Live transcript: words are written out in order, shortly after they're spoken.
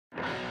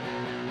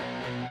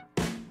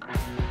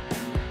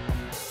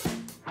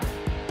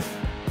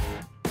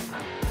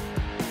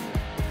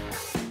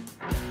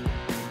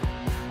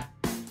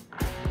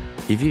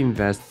If you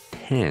invest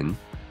 10,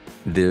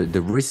 the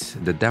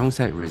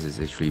downside risk is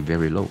actually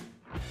very low.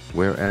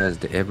 Whereas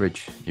the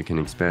average you can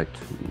expect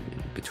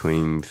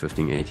between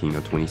 15, 18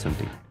 or 20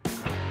 something.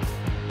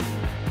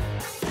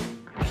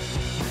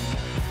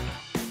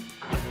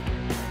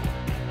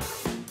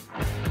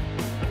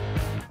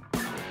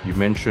 You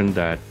mentioned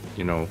that,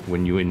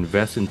 when you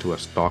invest into a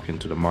stock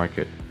into the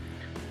market,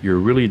 you're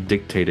really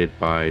dictated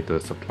by the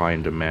supply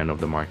and demand of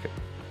the market.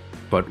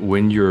 But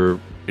when you're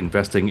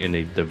investing in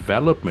a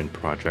development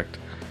project,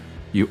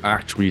 you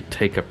actually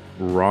take a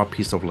raw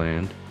piece of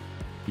land,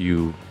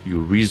 you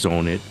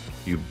rezone it,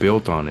 you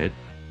build on it,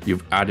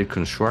 you've added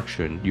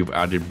construction, you've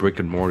added brick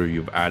and mortar,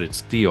 you've added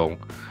steel.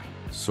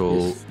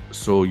 Yes.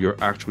 So you're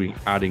actually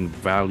adding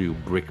value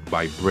brick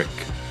by brick.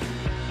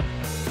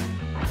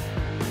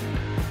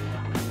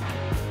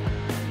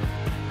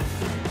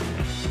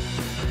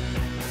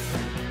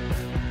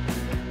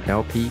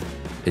 LP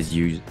is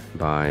used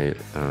by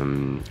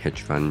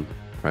hedge fund,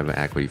 private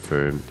equity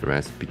firm, the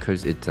rest,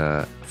 because it's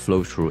a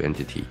flow-through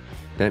entity.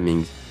 That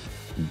means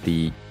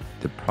the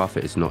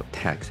profit is not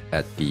taxed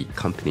at the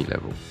company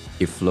level.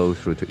 It flows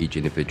through to each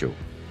individual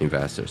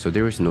investor. So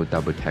there is no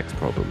double tax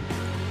problem.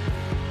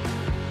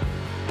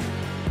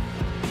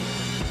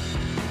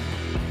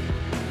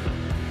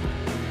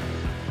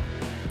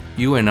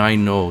 You and I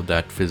know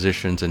that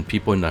physicians and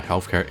people in the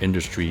healthcare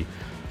industry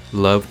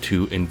love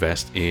to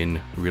invest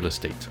in real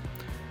estate.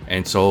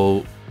 And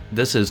so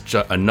this is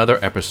another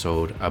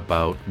episode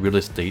about real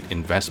estate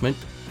investment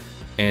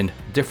and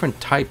different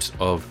types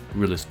of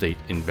real estate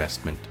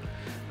investment.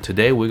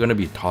 Today we're going to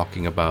be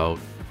talking about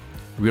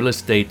real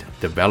estate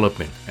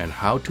development and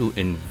how to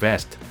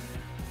invest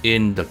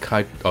in the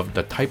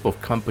type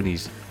of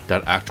companies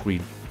that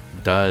actually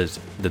does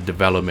the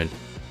development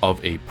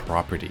of a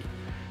property.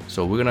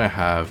 So we're going to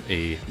have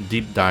a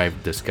deep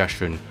dive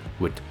discussion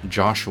with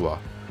Joshua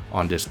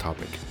on this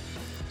topic.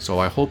 So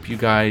I hope you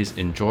guys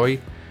enjoy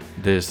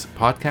this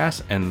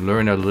podcast and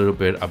learn a little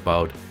bit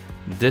about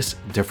this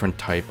different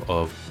type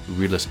of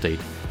real estate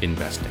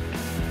investing.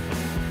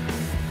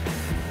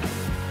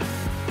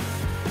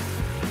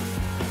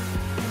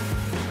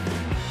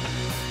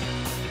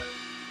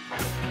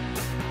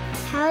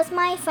 How's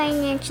my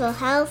financial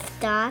health,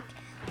 Doc?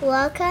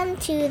 Welcome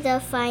to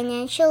the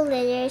Financial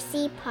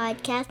Literacy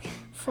Podcast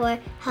for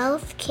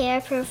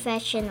healthcare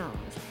professionals,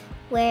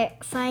 where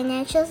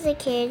financial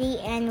security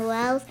and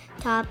wealth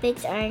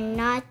topics are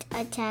not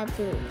a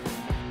taboo.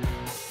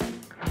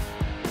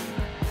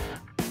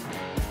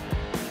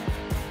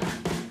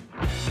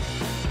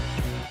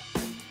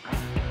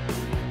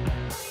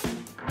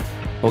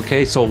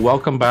 Okay, so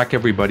welcome back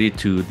everybody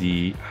to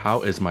the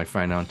How is My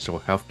Financial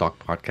Health Doc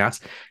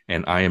podcast,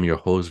 and I am your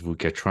host Vu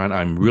Ketran.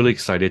 I'm really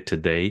excited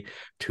today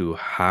to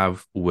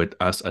have with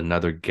us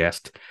another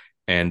guest.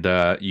 And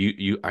I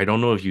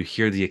don't know if you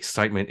hear the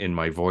excitement in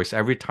my voice.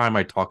 Every time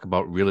I talk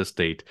about real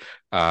estate,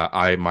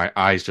 my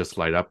eyes just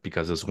light up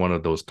because it's one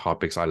of those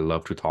topics I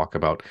love to talk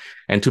about.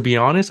 And to be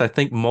honest, I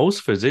think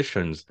most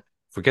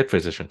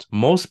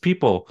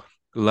people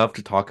love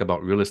to talk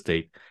about real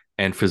estate,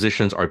 and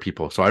physicians are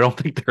people. So I don't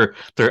think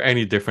they're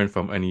any different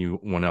from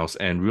anyone else.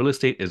 And real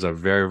estate is a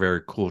very,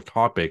 very cool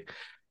topic,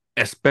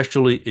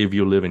 especially if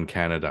you live in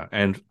Canada.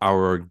 And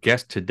our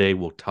guest today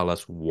will tell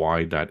us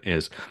why that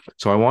is.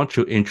 So I want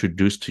to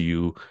introduce to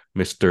you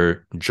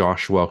Mr.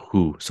 Joshua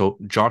Hu. So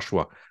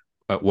Joshua,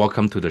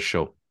 welcome to the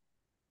show.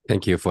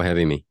 Thank you for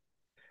having me.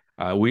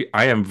 I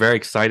am very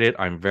excited.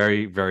 I'm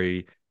very,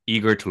 very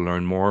eager to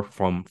learn more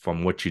from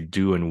what you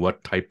do and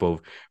what type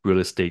of real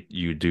estate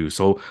you do.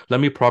 So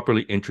let me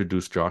properly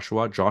introduce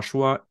Joshua.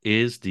 Joshua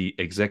is the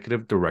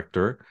executive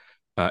director,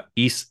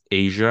 East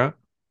Asia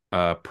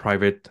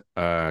Private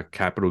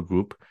Capital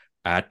Group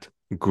at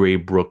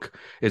Greybrook.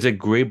 Is it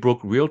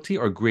Greybrook Realty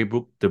or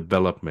Greybrook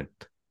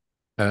Development?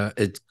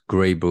 It's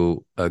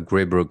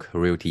Greybrook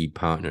Realty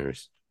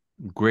Partners.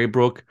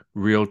 Greybrook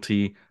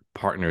Realty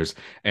Partners.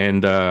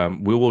 And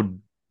we will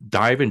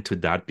dive into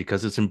that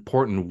because it's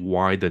important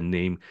why the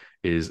name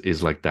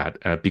is like that.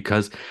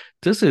 Because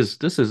this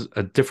is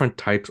a different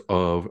type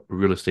of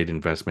real estate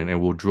investment,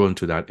 and we'll drill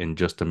into that in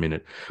just a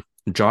minute.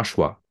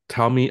 Joshua,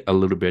 tell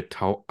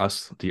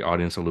us, the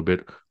audience, a little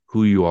bit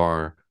who you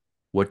are,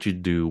 what you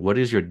do, what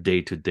is your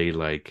day-to-day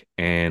like,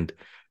 and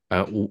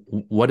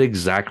what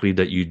exactly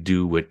that you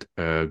do with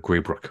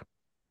Greybrook.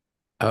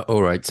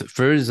 All right. So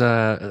first,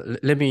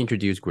 let me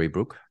introduce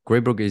Greybrook.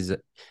 Greybrook is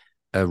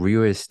a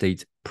real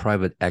estate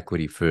private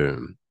equity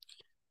firm,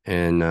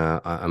 and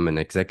I'm an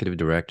executive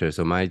director.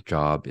 So my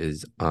job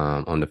is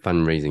on the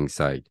fundraising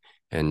side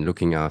and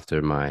looking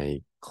after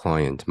my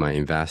client, my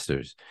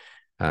investors.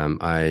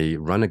 I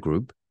run a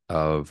group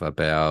of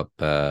about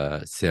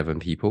 7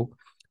 people.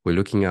 We're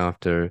looking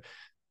after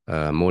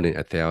more than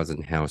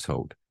 1,000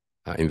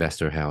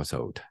 investor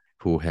household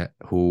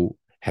who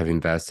have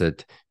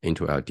invested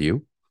into our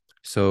deal.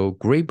 So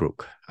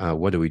Greybrook,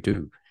 what do we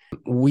do?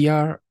 We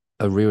are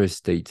a real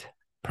estate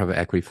private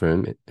equity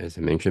firm, as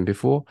I mentioned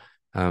before.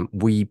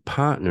 We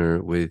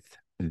partner with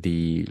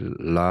the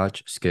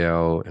large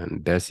scale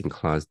and best in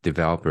class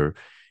developer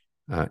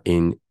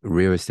in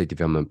real estate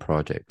development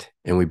project,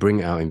 and we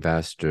bring our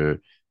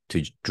investor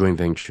to joint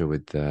venture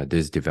with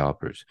these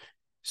developers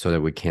so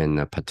that we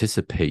can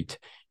participate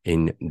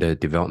in the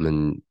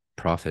development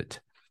profit.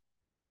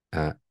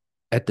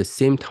 At the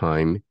same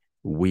time,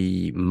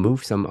 we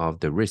move some of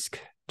the risk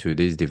to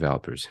these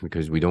developers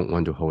because we don't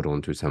want to hold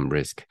on to some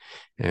risk,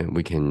 and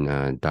we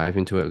can dive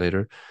into it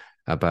later.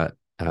 But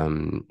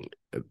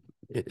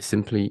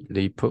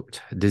simply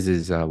put, this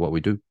is what we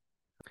do.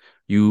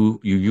 You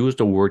used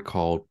a word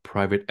called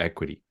private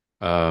equity.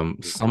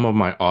 Some of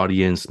my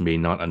audience may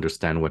not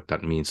understand what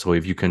that means. So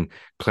if you can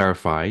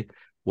clarify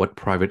what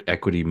private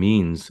equity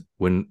means,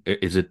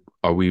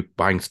 are we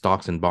buying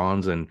stocks and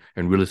bonds and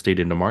real estate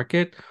in the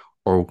market,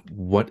 or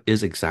what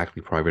is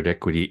exactly private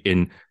equity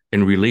in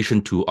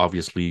relation to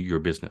obviously your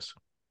business?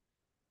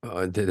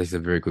 That's a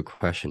very good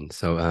question.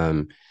 So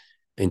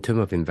in terms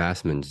of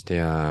investments,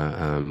 there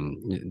are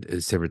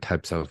several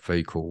types of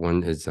vehicle.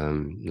 One is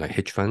like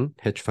hedge fund.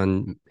 Hedge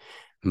fund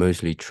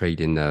mostly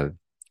trade in the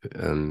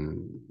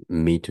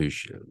mid to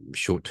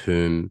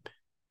short-term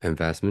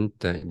investment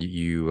that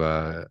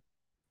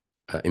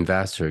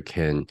investor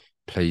can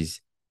place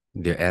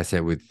their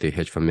asset with the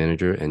hedge fund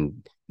manager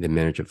and they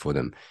manage it for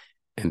them.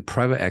 And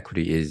private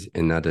equity is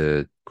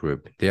another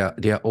group. They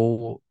are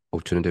all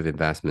alternative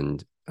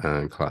investment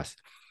class.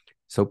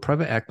 So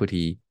private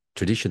equity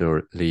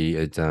traditionally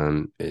it's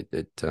a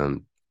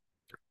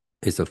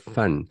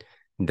fund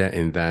that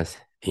invests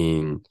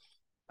in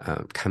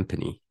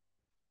company,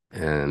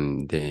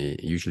 and they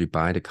usually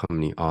buy the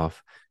company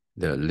off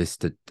the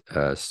listed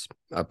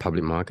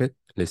public market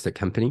listed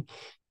company,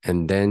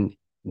 and then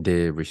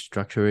they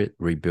restructure it,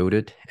 rebuild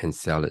it, and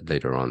sell it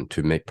later on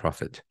to make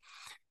profit.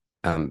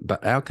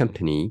 But our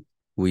company,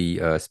 we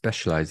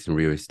specialize in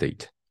real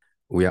estate.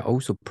 We are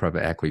also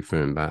private equity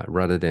firm, but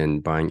rather than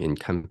buying in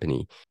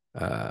company,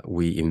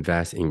 we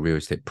invest in real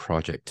estate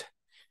project.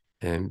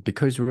 And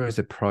because real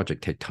estate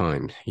project take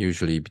time,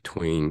 usually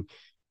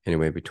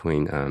anywhere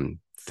between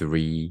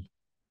 3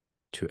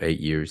 to 8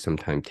 years,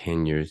 sometimes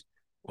 10 years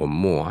or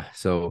more.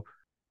 So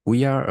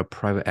we are a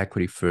private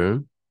equity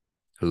firm,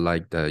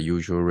 like the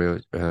usual real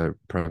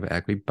private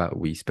equity, but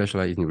we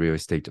specialize in real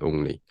estate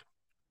only.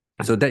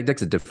 So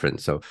that's the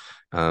difference. So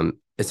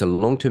it's a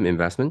long-term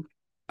investment.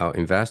 Our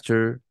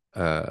investor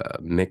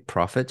make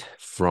profit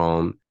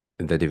from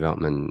the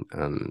development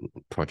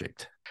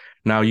project.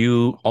 Now,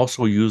 you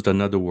also used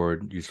another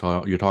word.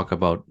 You talk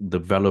about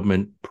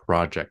development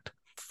project.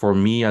 For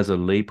me, as a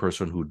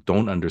layperson who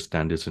don't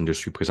understand this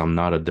industry because I'm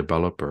not a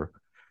developer,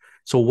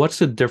 so what's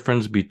the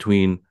difference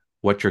between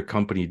what your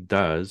company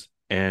does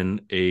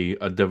and a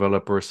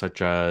developer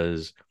such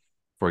as,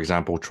 for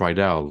example,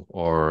 Tridel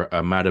or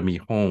Mattamy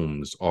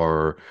Homes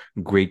or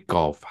Great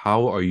Golf?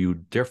 How are you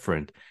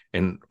different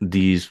in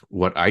these,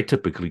 what I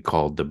typically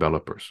call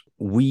developers?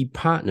 We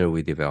partner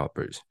with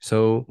developers.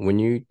 So when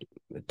you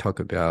talk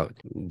about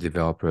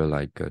developer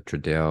like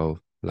Tridel,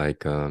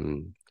 like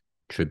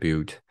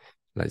Tribute,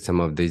 like some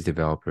of these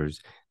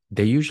developers,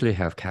 they usually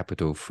have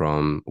capital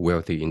from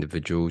wealthy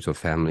individuals or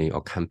family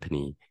or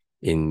company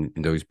in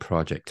those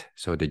projects.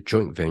 So they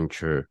joint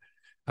venture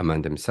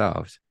among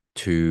themselves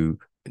to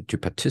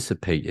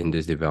participate in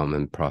this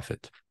development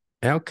profit.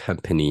 Our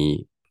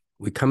company,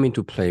 we come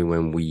into play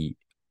when we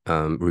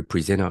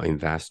represent our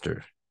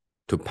investor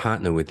to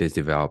partner with this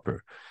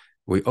developer.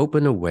 We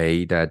open a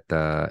way that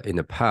in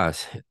the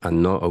past are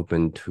not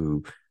open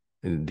to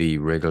the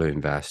regular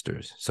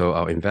investors. So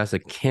our investor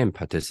can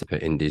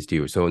participate in this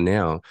deal. So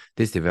now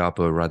this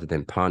developer, rather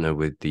than partner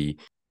with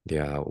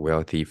their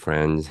wealthy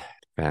friends,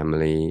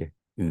 family,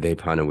 they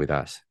partner with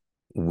us.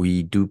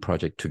 We do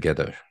project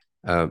together.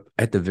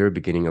 At the very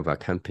beginning of our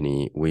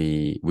company,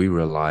 we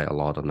rely a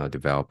lot on our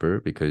developer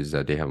because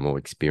they have more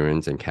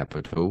experience and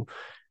capital.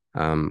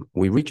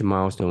 We reached a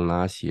milestone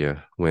last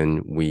year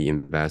when we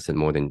invested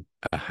more than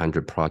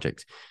 100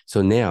 projects.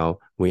 So now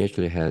we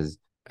actually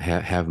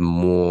have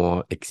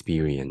more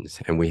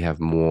experience and we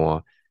have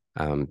more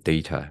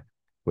data.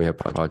 We have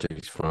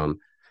projects from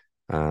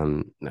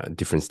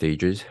different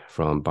stages,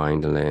 from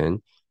buying the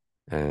land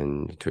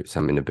and to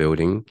some in the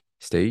building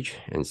stage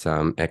and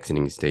some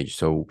exiting stage.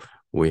 So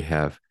we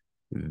have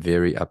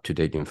very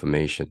up-to-date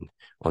information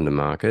on the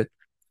market,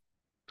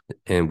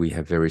 and we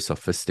have very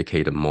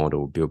sophisticated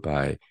model built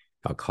by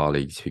our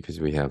colleagues because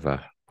we have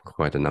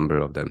quite a number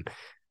of them.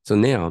 So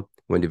now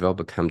when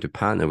developers come to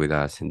partner with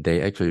us,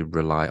 they actually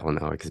rely on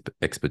our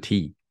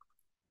expertise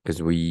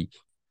because we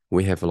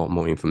have a lot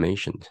more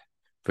information.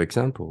 For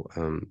example,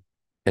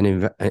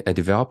 a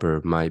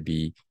developer might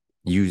be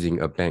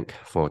using a bank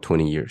for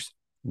 20 years.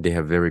 They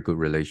have very good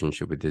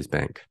relationship with this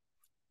bank.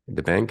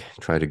 The bank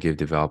try to give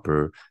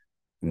developer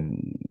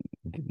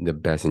the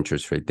best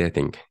interest rate they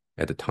think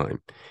at the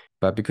time.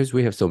 But because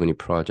we have so many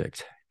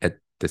projects, at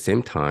the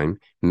same time,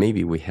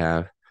 maybe we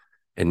have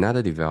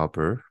another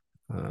developer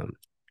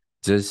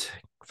just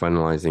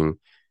finalizing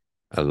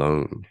a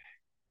loan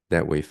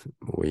that we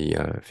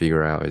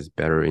figure out is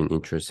better in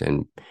interest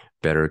and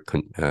better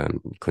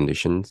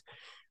conditions.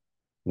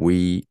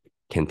 We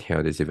can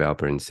tell this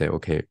developer and say,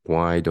 okay,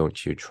 why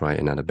don't you try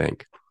another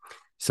bank?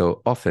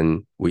 So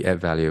often we add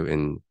value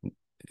in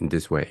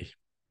this way.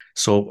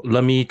 So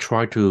let me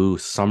try to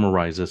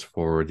summarize this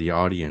for the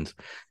audience.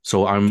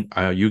 So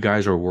you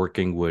guys are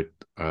working with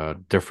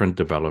different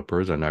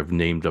developers, and I've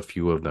named a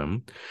few of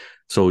them.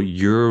 So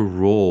your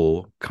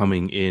role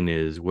coming in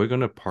is we're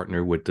going to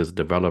partner with this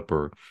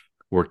developer.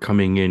 We're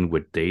coming in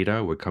with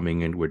data, we're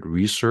coming in with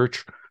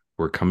research,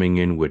 we're coming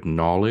in with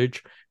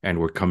knowledge, and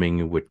we're coming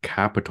in with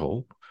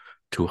capital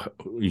to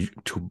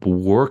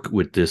work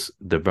with this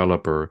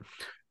developer.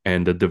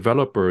 And the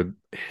developer,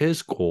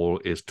 his goal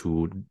is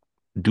to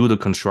do the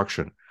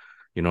construction,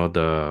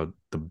 the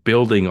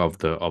building of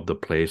the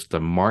place, the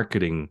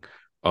marketing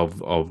of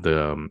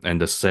the and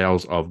the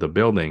sales of the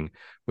building.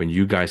 When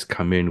you guys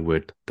come in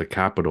with the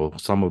capital,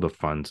 some of the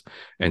funds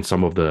and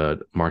some of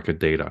the market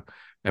data,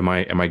 am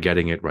I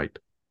getting it right?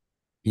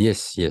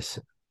 Yes, yes.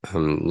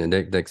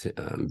 That's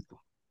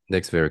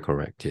very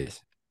correct. Yes.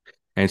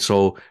 And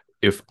so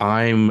if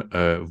I'm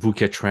Vu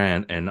Ket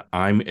Tran and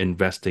I'm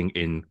investing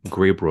in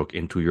Graybrook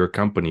into your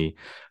company,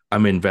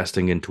 I'm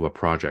investing into a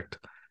project.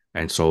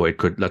 And so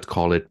let's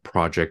call it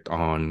project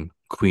on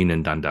Queen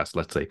and Dundas.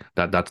 Let's say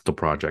that's the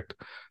project.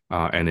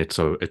 And it's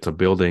a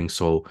building.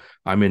 So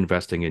I'm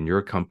investing in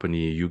your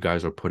company. You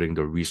guys are putting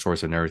the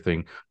resource and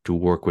everything to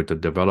work with the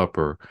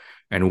developer.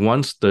 And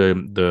once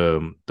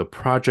the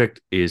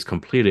project is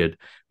completed,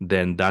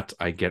 then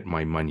I get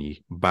my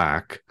money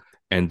back,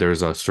 and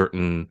there's a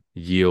certain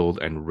yield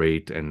and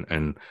rate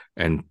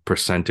and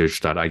percentage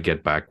that I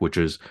get back, which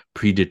is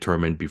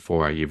predetermined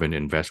before I even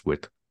invest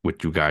with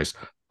you guys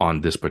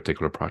on this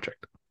particular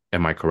project.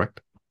 Am I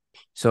correct?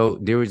 So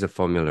there is a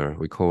formula,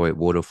 we call it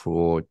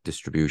waterfall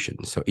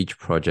distribution. So each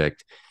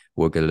project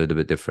work a little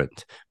bit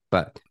different,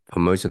 but for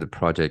most of the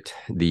project,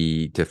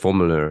 the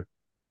formula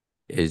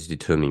is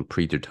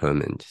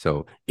predetermined.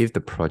 So if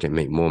the project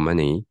make more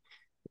money,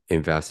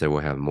 investor will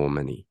have more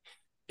money.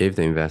 If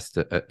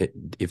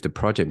the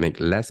project make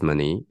less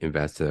money,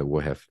 investor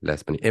will have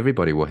less money.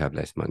 Everybody will have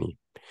less money.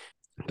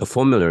 The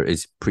formula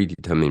is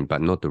predetermined,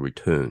 but not the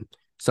return.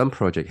 Some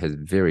project has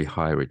very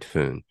high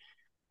return,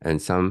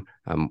 and some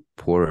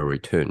poorer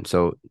return.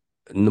 So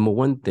number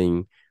one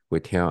thing we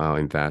tell our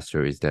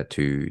investor is that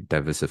to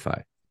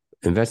diversify,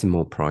 invest in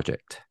more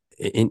project.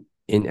 In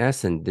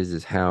essence, this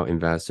is how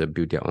investors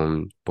build their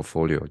own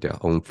portfolio, their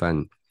own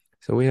fund.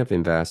 So we have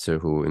investor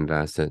who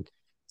invested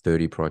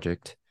 30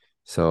 projects.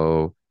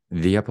 So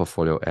their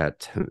portfolio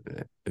at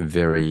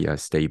very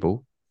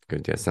stable.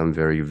 There's some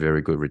very,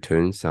 very good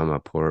returns. Some are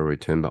poorer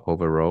return, but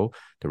overall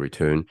the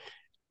return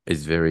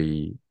is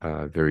very,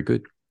 very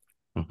good.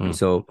 Mm-hmm.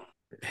 So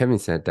having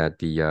said that,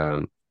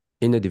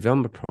 in the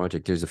development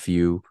project, there's a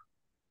few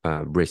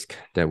risk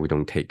that we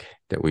don't take,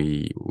 that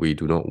we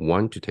do not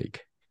want to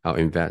take.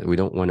 We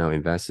don't want our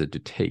investor to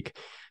take.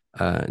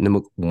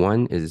 Number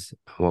one is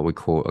what we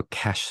call a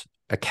cash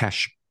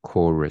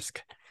call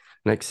risk.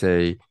 Like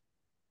say,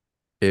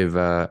 if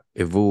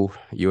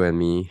you and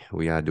me,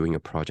 we are doing a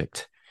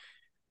project,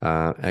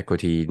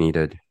 equity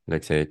needed,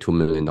 let's say $2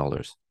 million,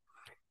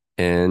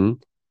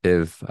 and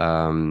if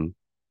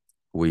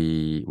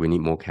we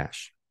need more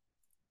cash,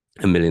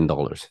 $1 million,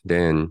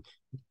 then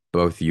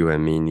both you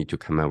and me need to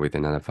come up with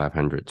another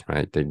 500,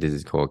 right? This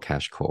is called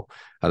cash call.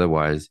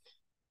 Otherwise,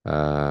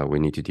 we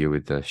need to deal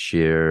with the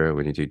share.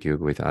 We need to deal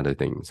with other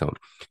things. So,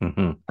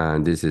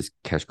 and this is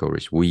cash call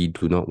risk. We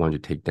do not want to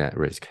take that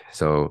risk.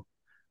 So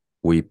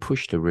we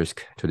push the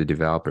risk to the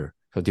developer.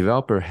 So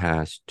developer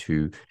has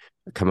to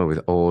come up with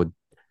all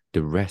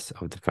the rest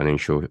of the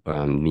financial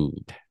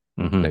need.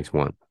 Next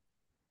one.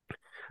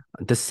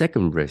 The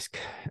second risk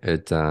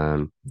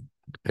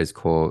is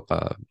called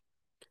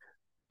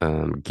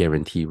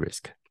guarantee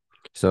risk.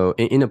 So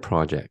in a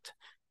project,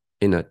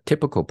 in a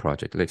typical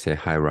project, let's say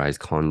high-rise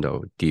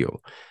condo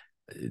deal,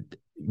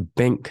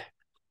 bank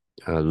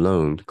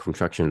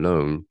construction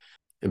loan,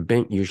 a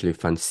bank usually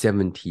funds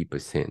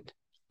 70%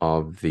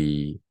 of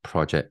the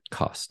project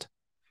cost.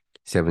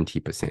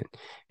 70%.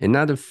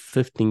 Another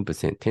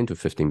 15%, 10 to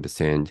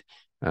 15%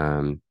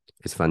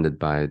 is funded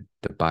by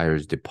the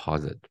buyer's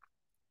deposit.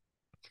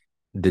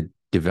 The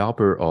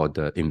developer or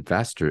the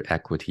investor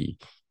equity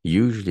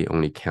usually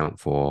only count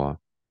for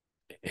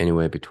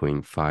anywhere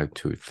between 5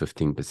 to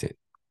 15%.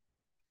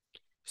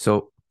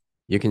 So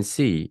you can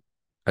see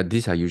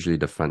these are usually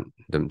the fund,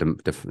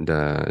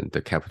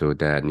 the capital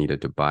that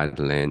needed to buy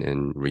the land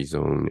and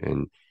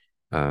rezone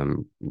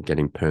and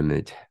getting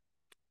permit.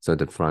 So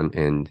the front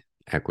end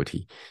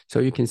equity. So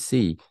you can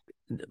see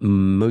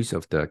most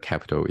of the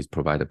capital is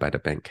provided by the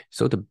bank.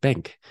 So the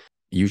bank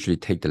usually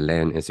take the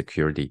land as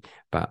security,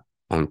 but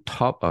on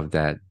top of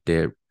that,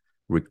 they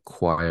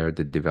require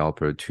the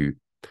developer to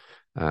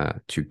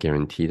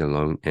guarantee the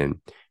loan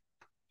and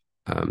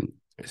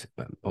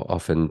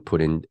often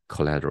put in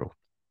collateral.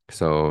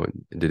 So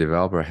the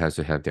developer has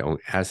to have their own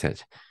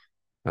asset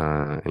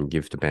and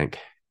give the bank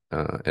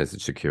as a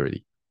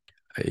security.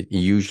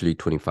 Usually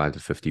 25 to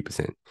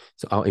 50%.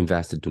 So our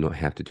investors do not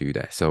have to do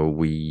that. So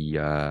we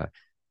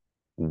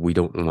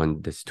don't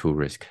want this two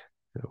risk.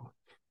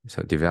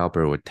 So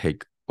developer would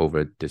take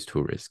over this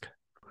two risk.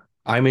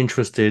 I'm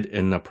interested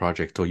in a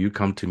project. So you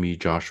come to me,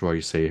 Joshua,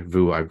 you say,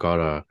 Vu,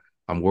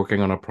 I'm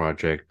working on a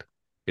project.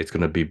 It's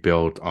going to be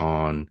built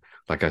on,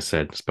 like I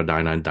said,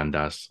 Spadina and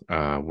Dundas.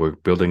 We're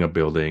building a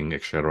building,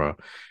 etc.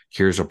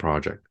 Here's a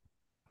project.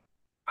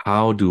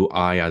 How do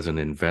I, as an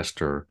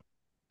investor,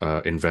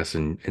 invest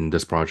in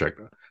this project?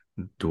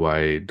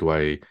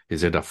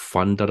 Is it a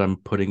fund that I'm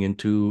putting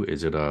into?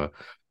 Is it a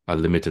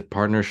limited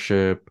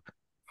partnership?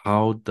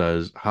 How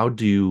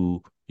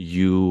do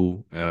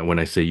when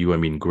I say you, I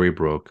mean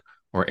Greybrook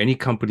or any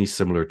company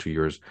similar to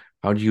yours,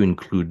 how do you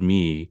include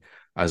me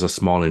as a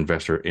small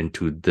investor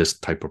into this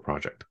type of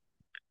project?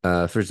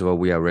 First of all,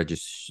 we are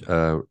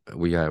registered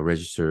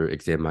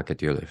exempt market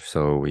dealer,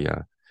 so we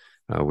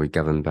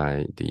governed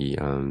by the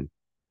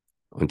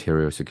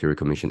Ontario Security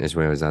Commission as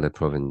well as other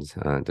province,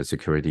 the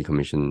Security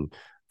Commission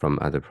from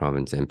other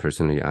province. And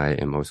personally, I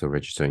am also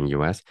registered in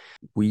US.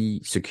 We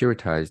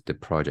securitize the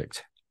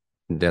project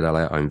that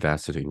allow our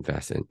investor to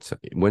invest in. So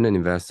when an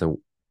investor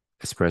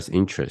express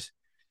interest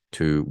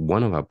to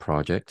one of our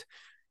project,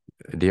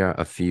 there are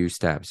a few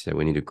steps that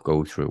we need to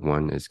go through.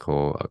 One is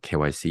called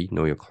KYC,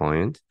 know your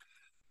client.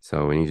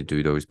 So we need to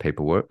do those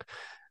paperwork.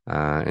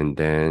 And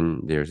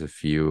then there's a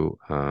few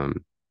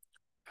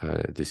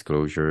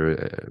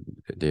disclosure,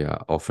 the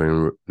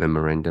offering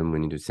memorandum we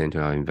need to send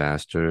to our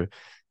investor.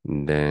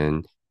 And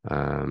then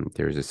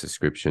there's a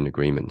subscription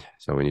agreement.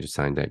 So we need to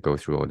sign that, go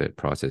through all that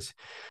process.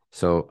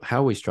 So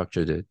how we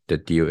structure the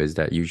deal is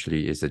that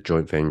usually is a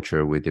joint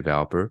venture with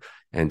developer.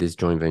 And this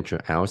joint venture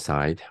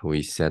outside,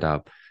 we set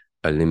up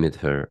a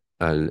limited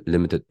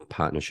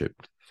partnership.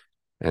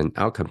 And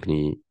our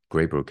company,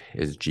 Greybrook,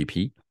 is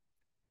GP.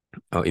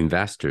 Our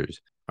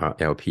investors are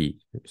LP,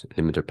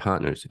 limited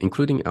partners,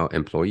 including our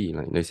employee.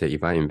 Like let's say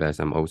if I invest,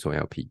 I'm also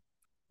LP.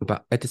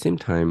 But at the same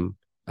time,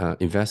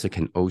 investor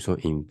can also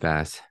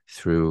invest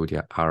through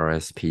their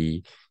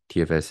RSP,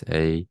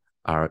 TFSA,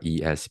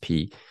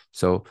 RESP.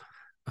 So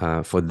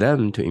for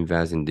them to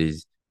invest in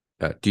this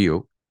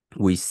deal,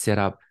 we set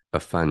up a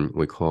fund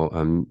we call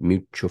a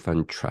mutual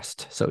fund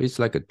trust. So it's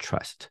like a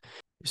trust.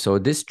 So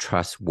this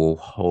trust will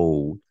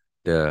hold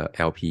the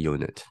LP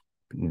unit.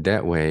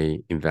 That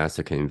way,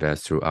 investor can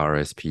invest through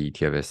RSP,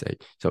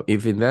 TFSA. So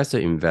if investor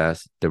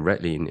invests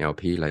directly in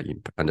LP, like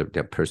under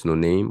their personal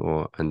name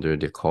or under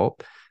the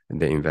corp,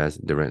 they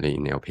invest directly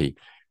in LP.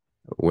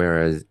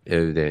 Whereas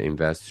if they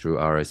invest through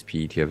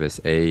RSP,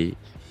 TFSA,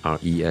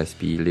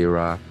 RESP,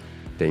 LIRA,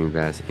 they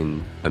invest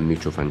in a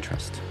mutual fund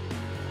trust.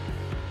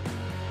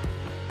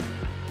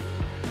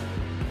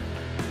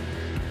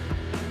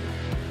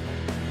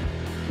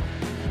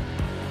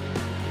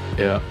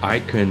 Yeah, I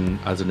can,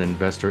 as an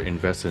investor,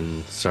 invest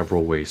in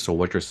several ways. So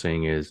what you're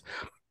saying is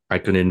I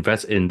can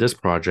invest in this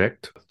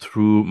project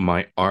through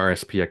my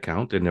RSP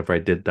account. And if I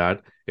did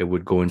that, it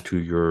would go into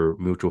your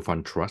mutual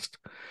fund trust.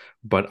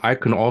 But I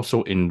can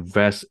also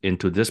invest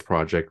into this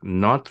project,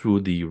 not through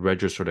the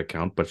registered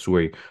account, but through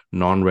a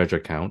non-reg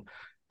account,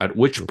 at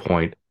which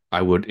point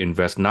I would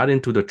invest not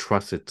into the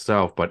trust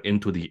itself, but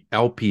into the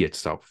LP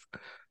itself.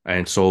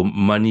 And so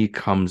money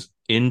comes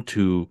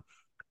into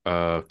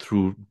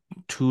through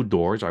two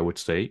doors, I would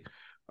say,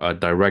 a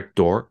direct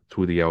door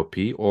through the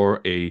LP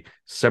or a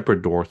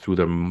separate door through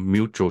the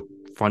mutual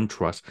fund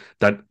trust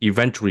that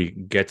eventually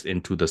gets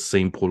into the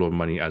same pool of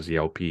money as the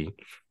LP.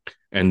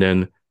 And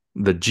then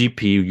the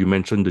GP, you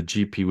mentioned the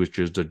GP, which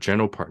is the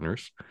general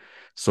partners.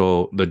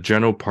 So the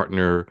general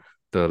partner,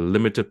 the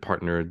limited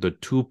partner, the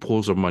two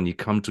pools of money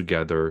come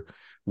together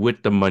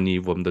with the money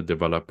from the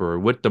developer,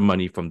 with the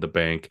money from the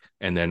bank,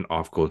 and then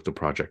off goes the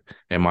project.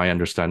 Am I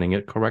understanding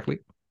it correctly?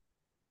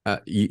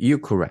 You're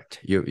correct.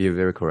 You're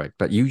very correct.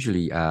 But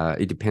usually,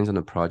 it depends on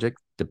the project.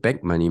 The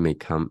bank money may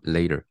come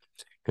later,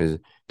 because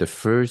the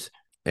first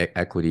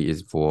equity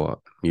is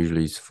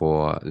usually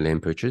for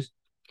land purchase,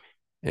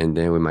 and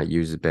then we might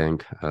use the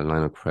bank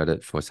line of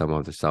credit for some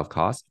of the soft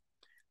costs.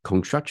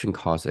 Construction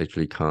costs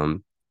actually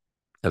come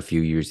a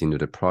few years into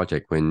the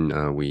project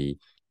when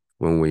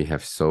we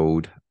have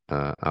sold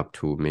up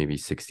to maybe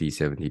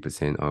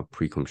 60-70% of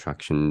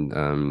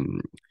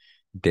pre-construction.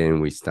 Then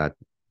we start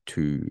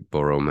to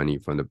borrow money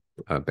from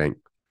the bank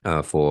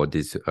for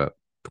this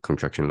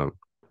construction loan.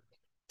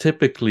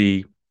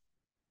 Typically,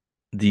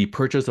 the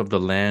purchase of the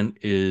land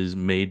is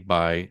made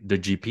by the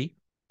GP,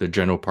 the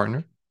general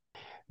partner.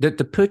 The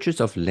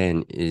purchase of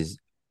land is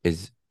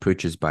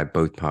purchased by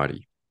both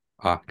parties.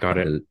 Got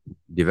it. The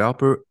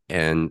developer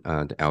and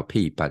the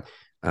LP, but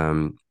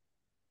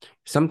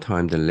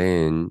sometimes the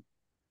land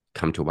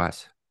come to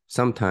us.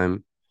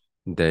 Sometimes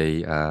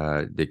the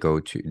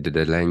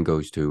land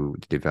goes to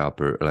the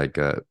developer, like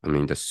the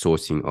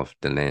sourcing of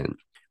the land.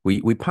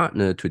 We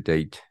partner to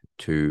date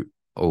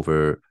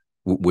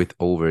with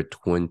over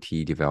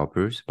 20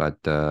 developers,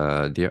 but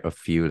there are a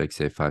few, like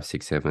say 5,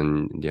 6,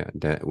 7,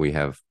 that we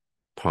have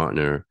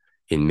partner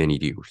in many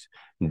deals.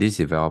 This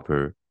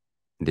developer,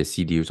 they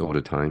see deals all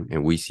the time,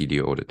 and we see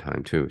deals all the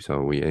time too.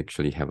 So we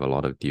actually have a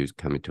lot of deals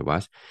coming to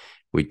us.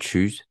 We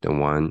choose the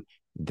one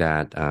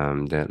that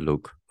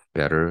look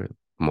better,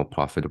 more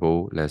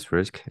profitable, less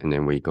risk, and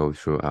then we go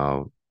through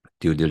our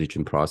due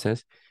diligence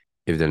process.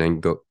 If the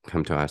land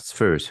come to us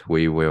first,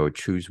 we will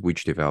choose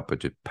which developer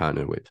to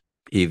partner with.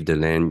 If the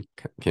land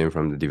came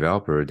from the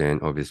developer, then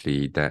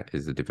obviously that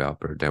is the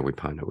developer that we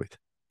partner with.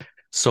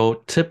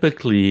 So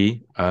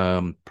typically,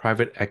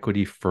 private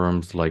equity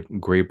firms like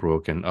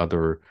Graybrook and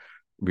other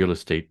real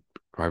estate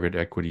private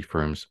equity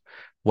firms,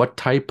 what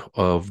type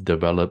of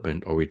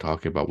development are we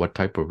talking about? What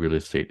type of real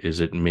estate? Is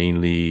it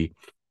mainly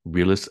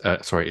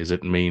is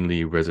it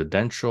mainly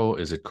residential?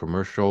 Is it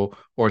commercial?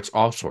 Or it's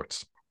all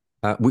sorts?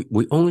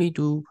 We only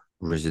do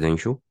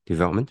residential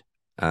development.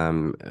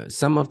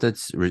 Some of that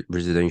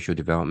residential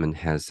development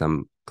has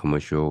some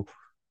commercial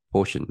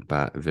portion,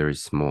 but very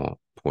small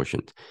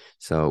portion.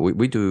 So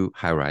we do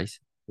high rise,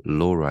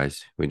 low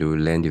rise. We do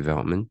land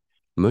development.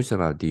 Most of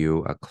our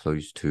deal are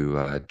close to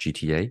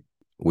GTA.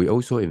 We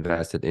also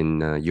invested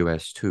in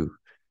US too.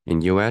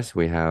 In US,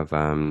 we have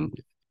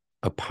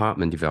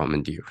apartment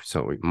development deal.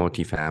 So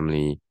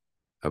multifamily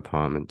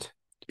apartment,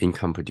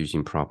 income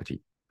producing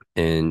property.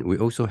 And we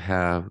also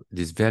have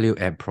this value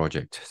add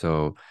project.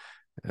 So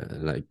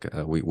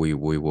we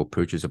will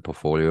purchase a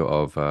portfolio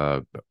of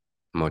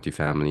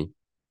multifamily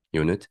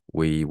unit.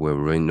 We will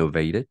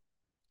renovate it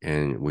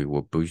and we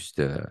will boost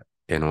the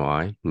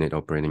NOI, net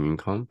operating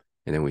income,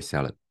 and then we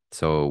sell it.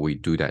 So we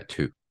do that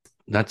too.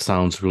 That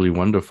sounds really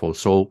wonderful.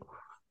 So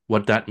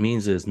what that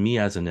means is me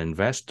as an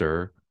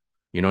investor,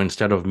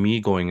 instead of me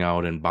going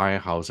out and buy a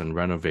house and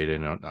renovate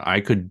it, I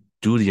could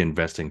do the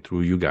investing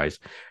through you guys.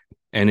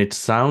 And it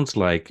sounds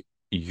like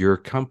your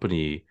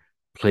company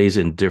plays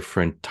in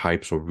different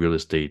types of real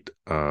estate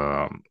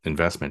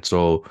investment.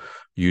 So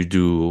you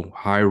do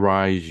high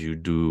rise, you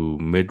do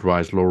mid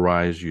rise, low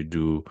rise, you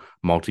do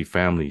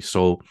multifamily.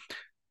 So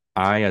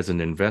I, as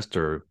an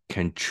investor,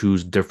 can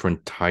choose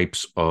different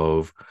types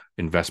of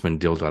investment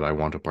deals that I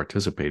want to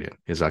participate in.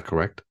 Is that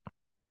correct?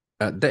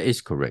 That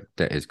is correct.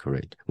 That is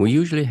correct. We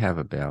usually have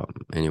about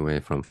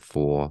anywhere from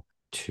 4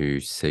 to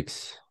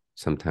 6,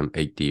 sometimes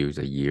 8 deals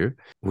a year.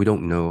 We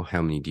don't know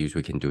how many deals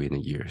we can do in a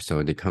year.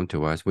 So they come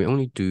to us. We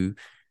only do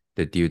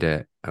the deal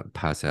that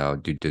pass our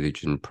due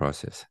diligence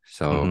process.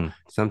 So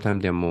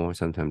sometimes they're more,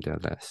 sometimes they're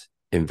less.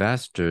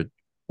 Investor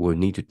will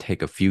need to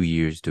take a few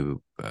years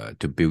to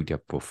build their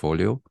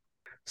portfolio.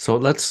 So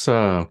let's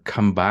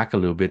come back a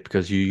little bit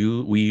because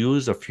we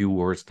use a few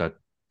words that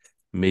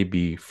may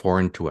be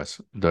foreign to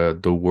us.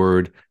 The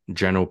word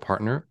general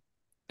partner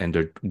and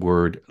the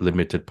word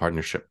limited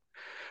partnership.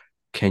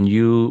 Can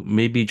you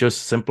maybe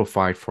just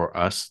simplify for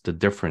us the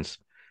difference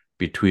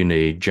between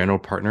a general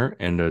partner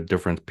and the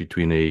difference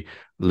between a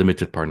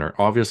limited partner?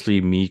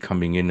 Obviously, me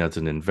coming in as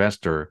an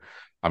investor,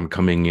 I'm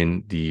coming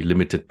in the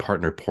limited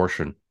partner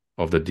portion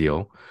of the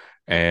deal,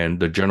 and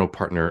the general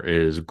partner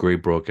is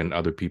Graybrook and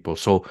other people.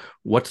 So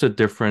what's the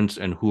difference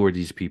and who are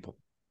these people?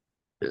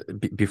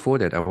 Before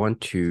that, I want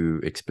to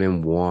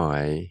explain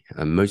why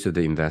most of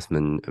the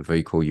investment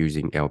vehicle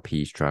using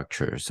LP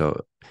structure.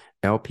 So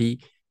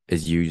LP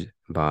is used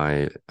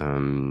by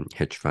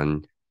hedge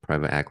fund,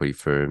 private equity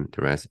firm,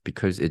 the rest,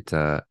 because it's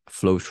a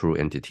flow-through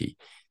entity.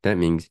 That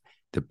means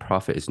the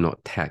profit is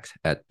not taxed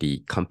at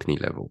the company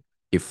level.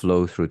 It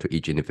flows through to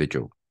each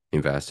individual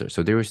investor.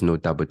 So there is no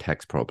double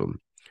tax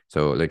problem.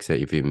 So let's say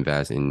if you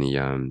invest in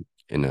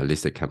a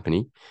listed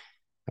company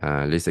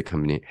has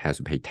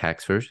to pay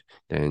tax first,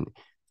 then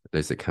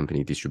listed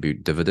company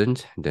distribute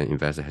dividends, then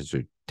investor has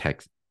to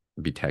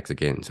be taxed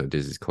again. So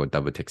this is called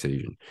double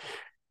taxation.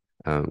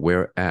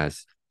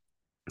 Whereas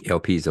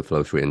LP is a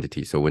flow-through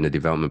entity. So when the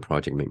development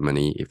project make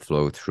money, it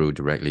flow through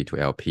directly to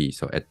LP.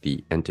 So at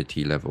the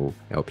entity level,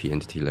 LP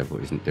entity level,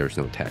 there's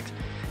no tax.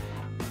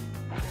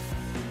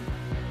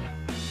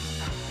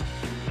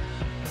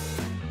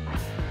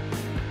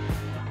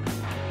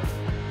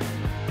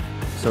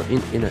 So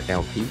in an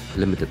LP,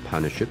 limited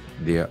partnership,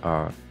 there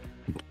are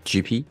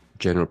GP,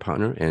 general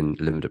partner, and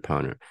limited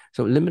partner.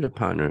 So limited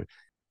partner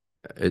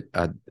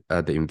are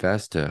the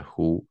investor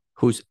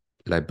whose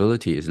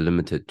liability is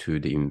limited to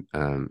the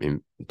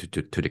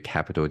to the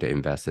capital they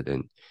invested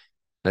in.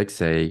 Let's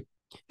say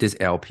this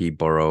LP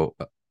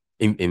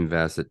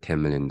invested $10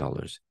 million,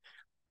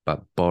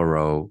 but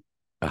borrow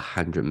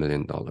 $100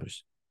 million.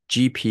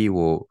 GP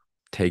will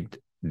take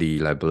the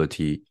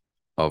liability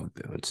of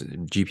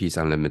GP's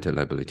unlimited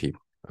liability.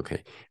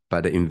 Okay,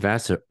 but the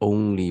investor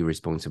only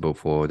responsible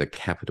for the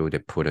capital they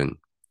put in.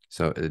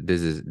 So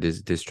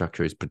this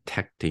structure is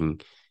protecting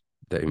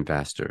the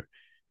investor.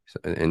 So,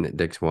 and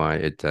that's why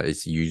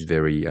it's used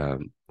very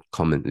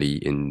commonly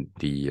in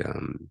the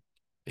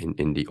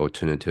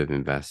alternative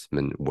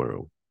investment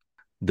world.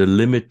 The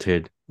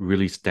limited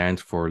really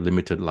stands for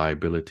limited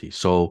liability.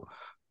 So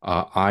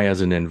I,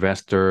 as an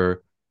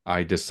investor,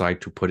 I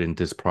decide to put in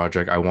this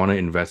project. I want to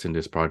invest in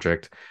this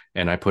project,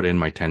 and I put in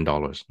my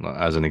 $10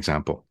 as an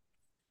example.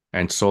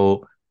 And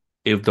so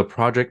if the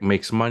project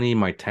makes money,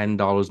 my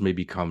 $10 may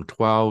become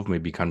 12, may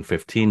become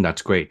 15.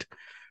 That's great.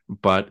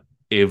 But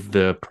if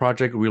the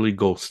project really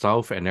goes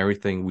south and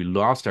we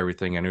lost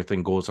everything, and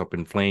everything goes up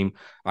in flame,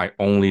 I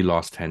only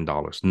lost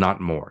 $10, not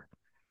more.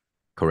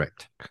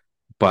 Correct.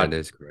 But that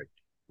is correct.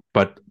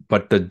 But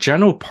But the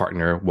general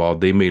partner, well,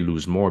 they may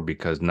lose more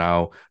because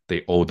now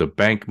they owe the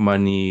bank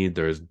money.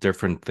 There's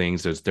different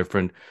things. There's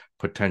different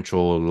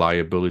potential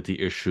liability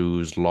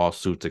issues,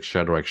 lawsuits, et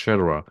cetera, et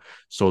cetera.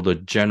 So the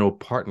general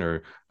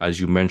partner,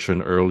 as you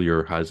mentioned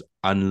earlier, has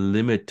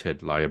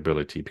unlimited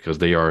liability because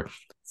they are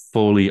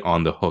fully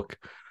on the hook.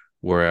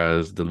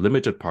 Whereas the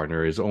limited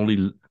partner is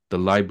only the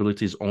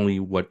liability is only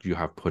what you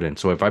have put in.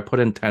 So if I put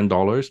in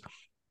 $10,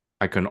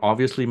 I can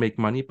obviously make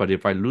money, but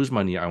if I lose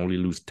money, I only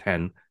lose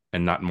 10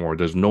 and not more.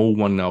 There's no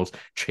one else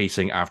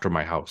chasing after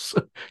my house,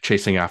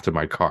 chasing after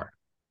my car.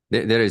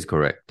 That is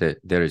correct. That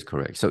is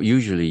correct. So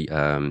usually,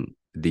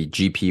 the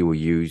GP will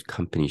use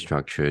company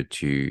structure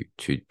to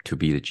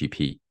be the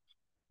GP,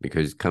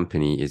 because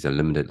company is a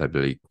limited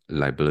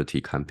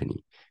liability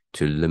company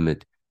to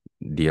limit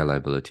their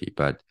liability.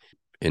 But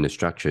in the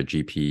structure,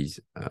 GP's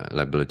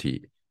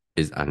liability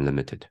is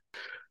unlimited.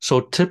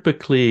 So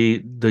typically,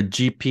 the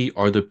GP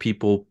are the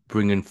people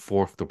bringing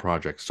forth the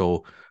project.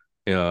 So,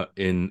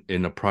 in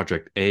a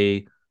project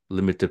A,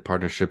 limited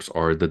partnerships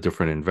are the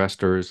different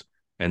investors,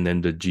 and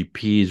then the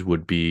GPs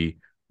would be,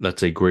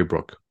 let's say,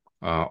 Graybrook,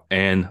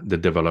 and the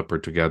developer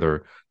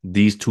together.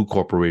 These two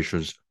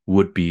corporations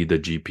would be the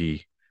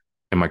GP.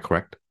 Am I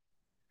correct?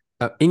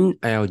 In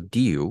our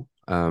deal,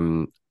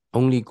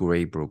 only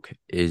Graybrook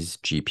is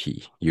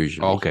GP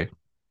usually. Okay.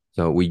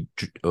 So we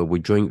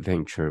joint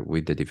venture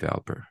with the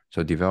developer.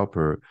 So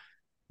developer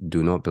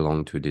do not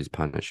belong to this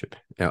partnership,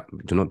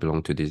 do not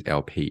belong to this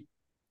LP.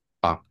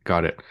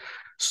 Got it.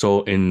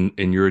 So in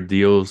your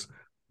deals,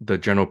 the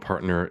general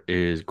partner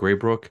is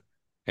Graybrook,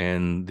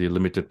 and the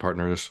limited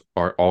partners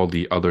are all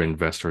the other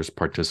investors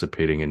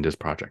participating in this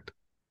project.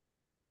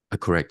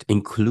 Correct,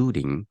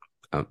 including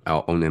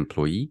our own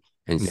employee,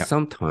 and Yeah.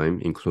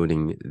 sometimes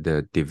including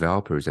the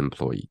developer's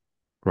employee.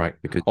 Right.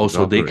 Because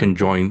Also, they developer can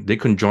join. They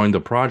can join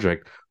the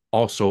project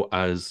also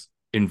as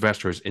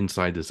investors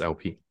inside this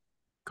LP.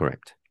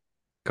 Correct.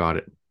 Got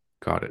it.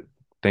 Got it.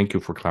 Thank you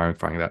for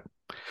clarifying that.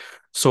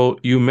 So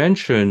you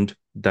mentioned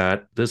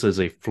that this is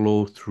a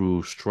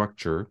flow-through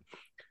structure,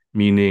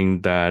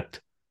 meaning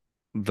that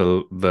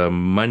the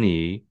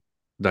money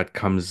that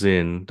comes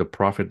in, the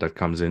profit that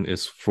comes in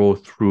is flow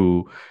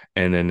through,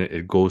 and then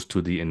it goes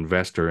to the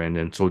investor. And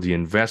then so the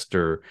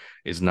investor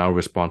is now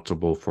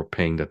responsible for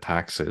paying the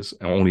taxes,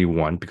 only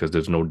one, because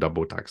there's no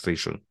double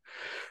taxation.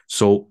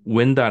 So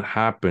when that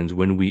happens,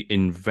 when we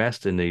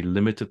invest in a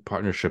limited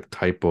partnership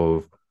type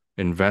of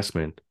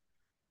investment,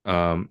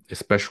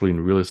 especially in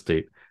real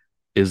estate,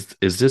 is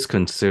this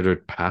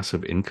considered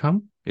passive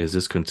income? Is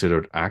this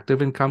considered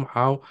active income?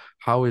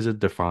 How is it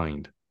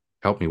defined?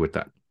 Help me with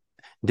that.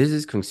 This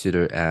is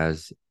considered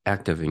as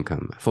active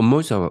income for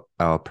most of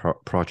our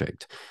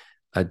project.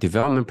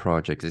 Development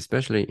projects,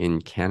 especially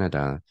in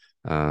Canada,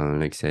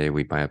 like say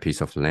we buy a piece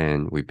of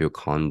land, we build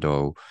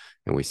condo,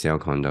 and we sell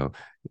condo.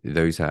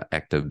 Those are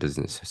active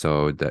business.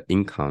 So the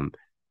income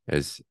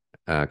is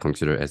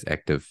considered as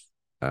active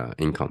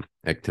income,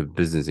 active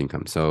business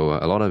income. So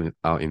a lot of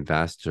our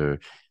investor,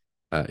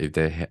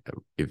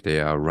 if they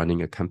are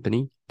running a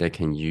company, they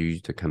can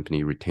use the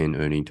company retained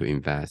earning to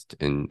invest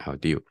in our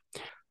deal.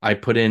 I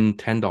put in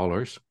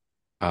 $10,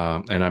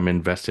 and I'm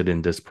invested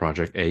in this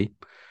project A.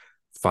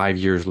 5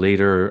 years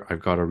later,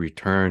 I've got a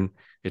return.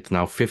 It's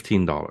now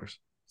 $15.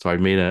 So I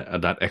made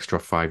that extra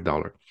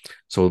 $5.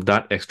 So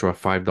that extra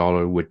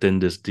 $5 within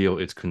this deal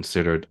is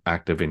considered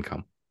active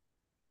income.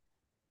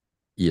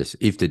 Yes,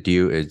 if the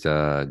deal is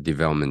a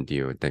development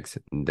deal,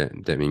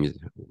 that means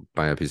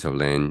buy a piece of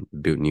land,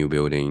 build new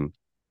building,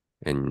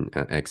 and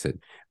exit.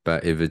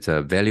 But if it's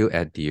a value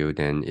add deal,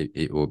 then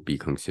it will be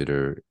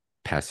considered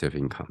passive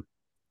income.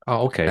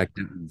 Oh, okay.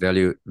 Active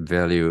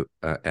value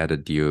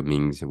added deal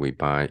means we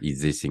buy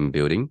existing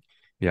building,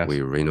 Yes.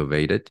 we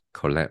renovate it,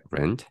 collect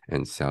rent,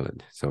 and sell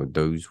it. So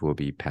those will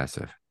be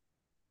passive.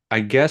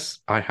 I guess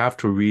I have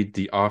to read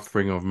the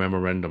offering of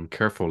memorandum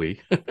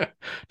carefully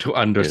to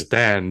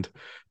understand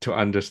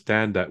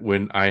that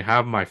when I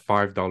have my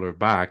 $5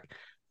 back,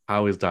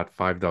 how is that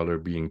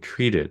 $5 being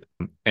treated?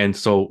 And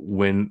so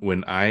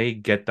when I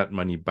get that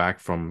money back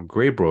from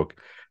Graybrook,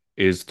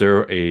 is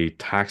there a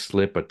tax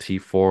slip, a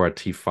T4, a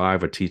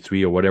T5, a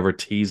T3, or whatever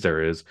T's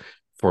there is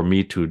for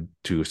me to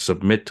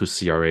submit to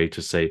CRA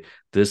to say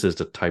this is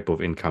the type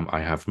of income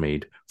I have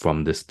made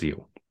from this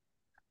deal?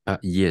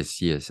 Yes.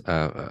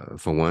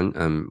 For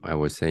one, I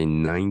would say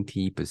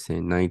 90%,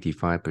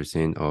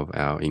 95% of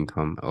our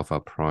income of our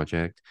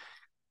project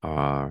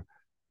are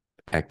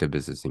active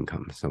business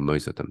income. So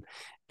most of them.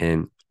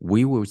 And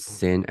we will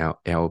send our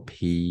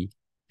LP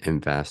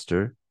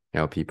investor,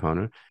 LP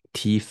partner,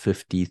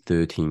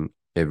 T5013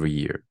 every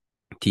year.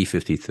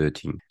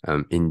 T5013.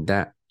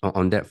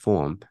 On that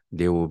form,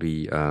 there will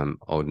be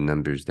all the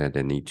numbers that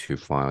they need to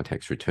file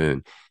tax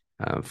return.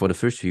 For the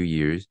first few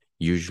years,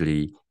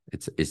 usually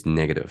it's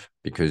negative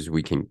because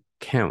we can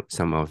count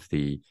some of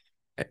the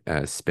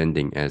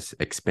spending as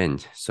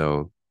expense.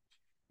 So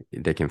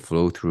they can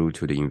flow through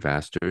to the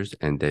investors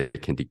and they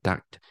can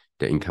deduct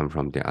the income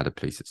from the other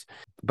places.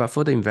 But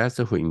for the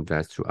investor who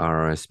invests through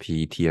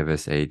RRSP,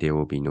 TFSA, there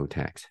will be no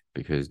tax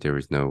because there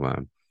is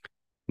no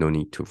no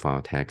need to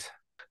file tax.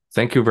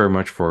 Thank you very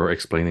much for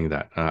explaining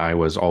that. I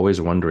was always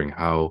wondering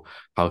how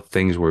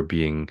things were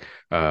being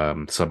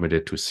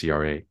submitted to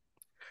CRA.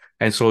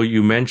 And so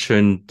you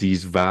mentioned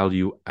these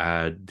value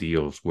add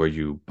deals where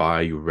you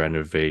buy, you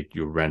renovate,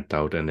 you rent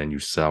out, and then you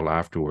sell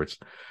afterwards.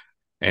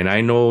 And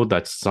I know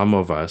that some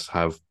of us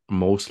have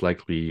most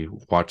likely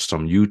watched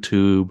some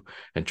YouTube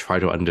and try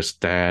to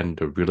understand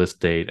the real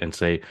estate and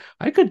say,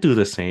 I could do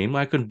the same.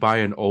 I could buy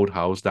an old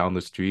house down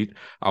the street.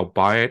 I'll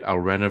buy it, I'll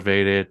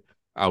renovate it,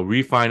 I'll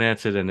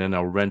refinance it, and then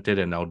I'll rent it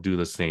and I'll do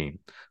the same.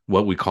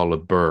 What we call a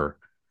BRRRR.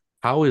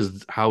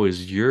 How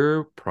is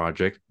your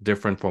project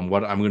different from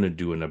what I'm going to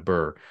do in a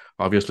BRRRR?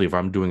 Obviously, if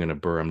I'm doing in a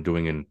BRRRR, I'm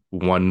doing in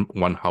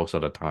one house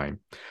at a time.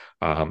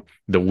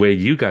 The way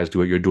you guys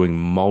do it, you're doing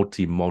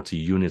multi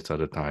units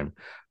at a time.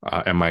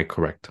 Am I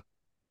correct?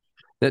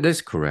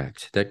 That's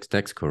correct.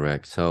 That's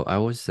correct. So I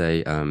would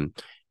say,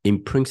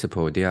 in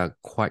principle, they are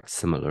quite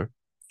similar.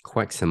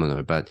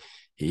 But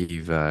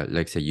if,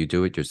 let's say, you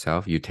do it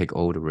yourself, you take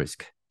all the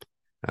risk.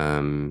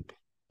 And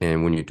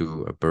when you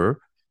do a BRRRR,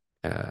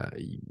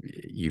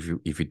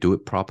 if you do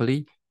it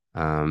properly,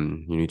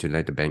 you need to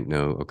let the bank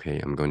know, okay,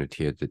 I'm going to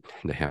tear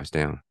the house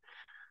down,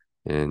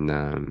 and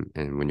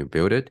when you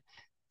build it,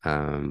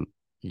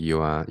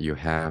 you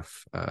have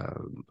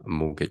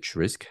mortgage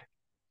risk,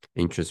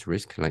 interest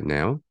risk. Like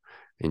now,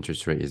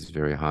 interest rate is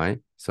very high,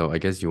 so I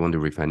guess you want to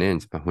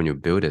refinance, but when you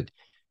build it,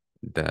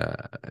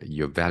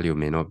 your value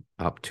may not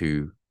up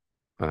to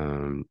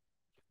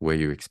where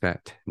you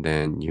expect,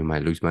 then you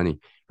might lose money,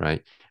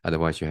 right?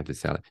 Otherwise, you have to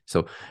sell it.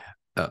 So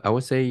I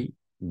would say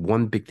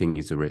one big thing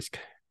is the risk.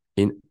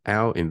 In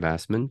our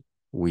investment,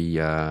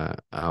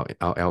 our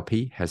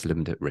LP has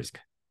limited risk.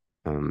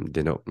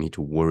 They don't need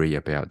to worry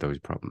about those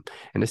problems.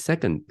 And the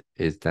second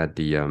is that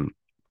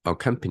our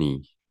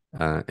company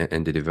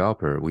and the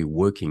developer, we're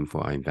working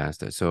for our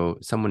investor. So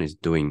someone is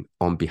doing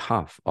on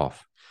behalf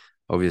of,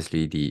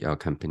 obviously, our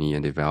company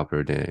and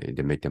developer,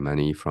 they make the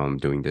money from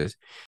doing this.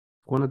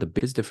 One of the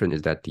biggest difference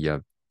is that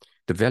the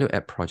value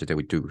add project that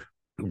we do,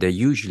 they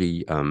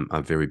usually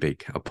are very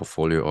big, a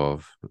portfolio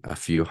of a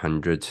few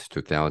hundreds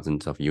to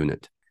thousands of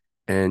units.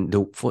 And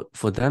for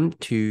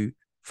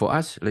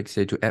us, let's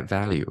say, to add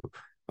value,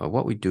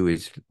 what we do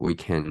is we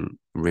can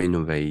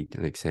renovate,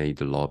 let's say,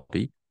 the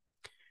lobby.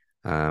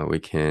 We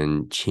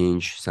can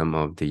change some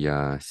of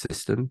the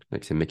system,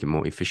 like say, make it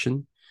more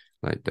efficient,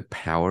 like the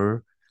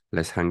power,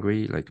 less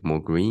hungry, like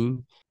more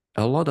green.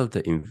 A lot of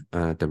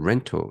the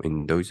rental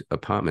in those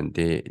apartments,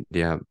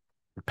 they are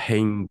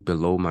paying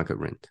below market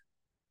rent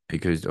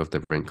because of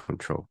the rent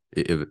control,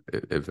 if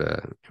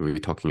we're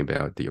talking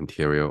about the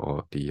Ontario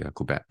or the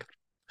Quebec.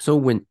 So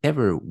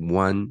whenever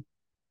one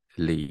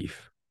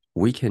leave,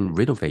 we can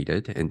renovate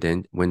it, and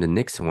then when the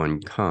next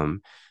one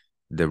come,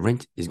 the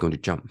rent is going to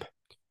jump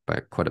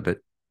by quite a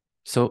bit.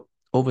 So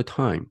over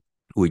time,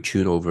 we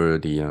tune over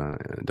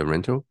the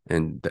rental,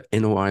 and the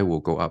NOI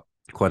will go up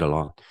quite a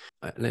lot.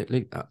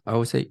 I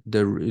would say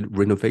the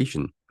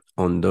renovation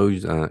on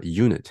those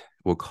units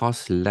will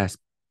cost less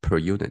per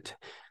unit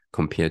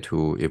compared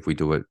to if we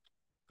do it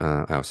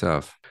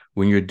ourselves.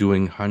 When you're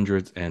doing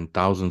hundreds and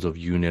thousands of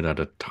units at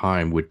a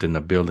time within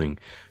a building,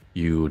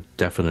 you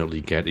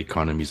definitely get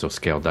economies of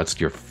scale. That's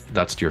your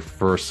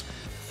first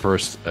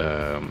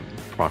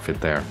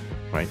profit there,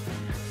 right?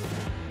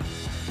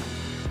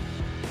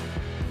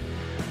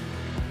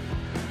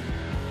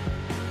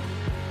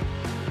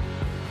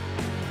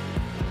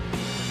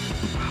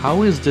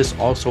 How is this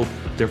also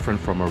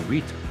different from a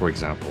REIT, for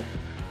example?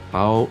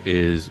 How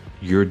is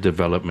your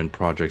development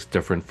projects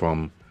different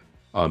from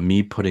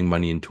me putting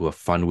money into a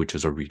fund, which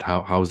is a REIT?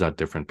 How is that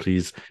different?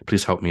 Please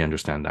help me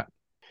understand that.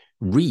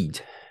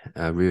 REIT,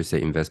 real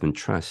estate investment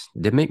trust,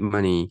 they make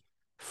money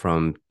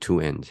from two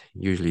ends,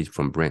 usually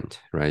from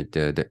rent, right?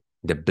 The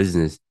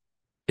business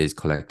is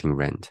collecting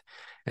rent.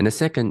 And the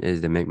second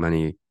is they make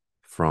money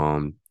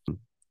from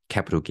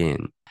capital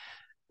gain.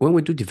 When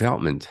we do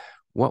development,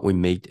 what we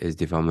make is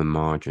development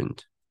margin.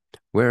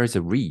 Whereas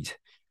a REIT,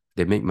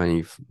 they make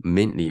money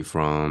mainly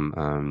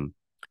from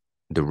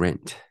the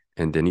rent,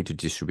 and they need to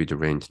distribute the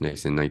rent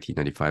next to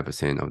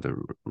 95% of the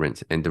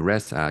rent, and the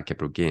rest are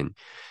capital gain.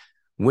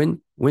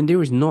 When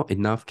there is not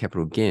enough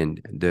capital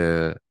gain,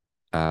 the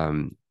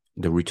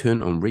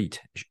return on REIT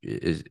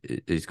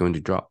is going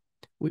to drop,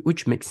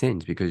 which makes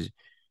sense because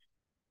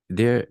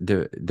the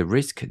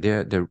risk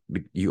there,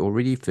 you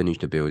already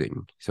finished the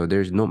building, so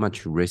there's not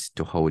much risk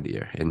to hold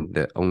there, and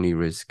the only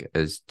risk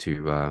is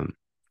to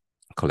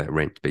collect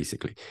rent,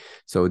 basically.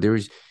 So there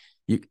is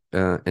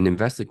an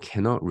investor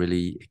cannot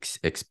really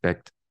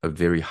expect a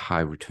very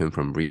high return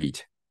from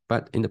REIT,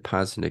 but in the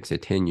past, like say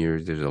 10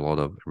 years, there's a lot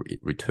of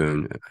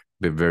return,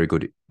 very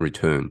good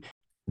return.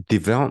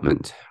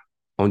 Development,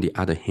 on the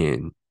other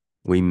hand,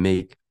 we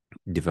make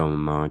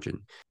development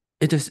margin.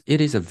 It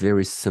is a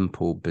very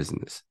simple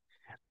business.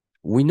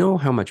 We know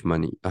how much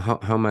money,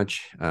 how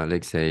much,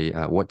 let's say,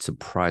 what's the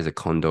price a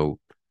condo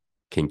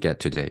can get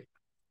today.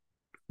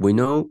 We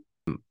know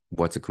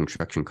what's the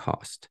construction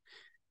cost,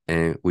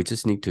 and we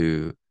just need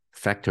to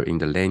factor in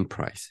the land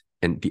price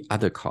and the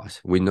other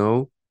costs. We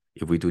know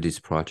if we do this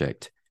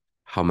project,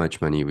 how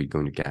much money are we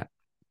going to get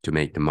to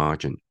make the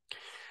margin?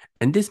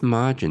 And this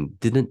margin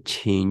didn't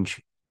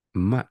change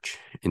much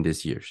in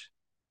these years.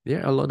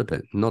 Yeah, a little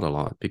bit, not a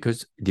lot,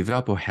 because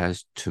developer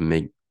has to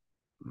make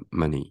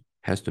money,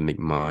 has to make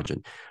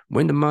margin.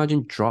 When the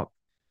margin drop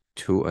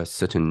to a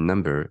certain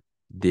number,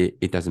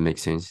 it doesn't make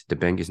sense. The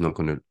bank is not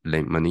going to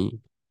lend money.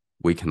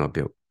 We cannot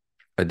build.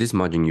 This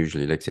margin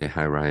usually, let's say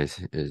high rise,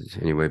 is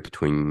anywhere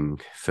between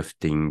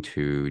 15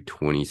 to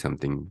 20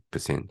 something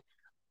percent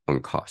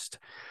on cost.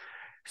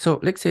 So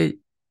let's say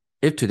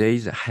if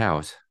today's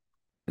house,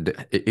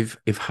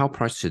 if house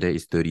price today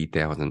is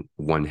 30,000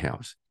 one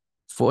house,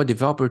 for a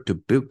developer to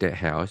build that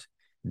house,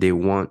 they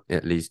want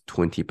at least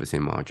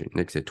 20% margin.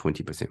 Let's say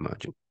 20%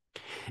 margin.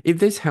 If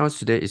this house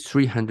today is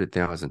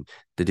 300,000,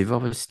 the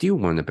developer still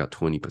want about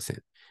 20%.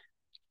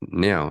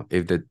 Now,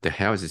 if the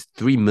house is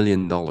 $3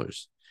 million,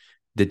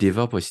 the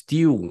developer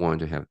still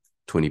want to have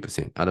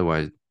 20%.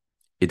 Otherwise,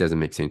 it doesn't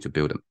make sense to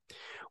build them.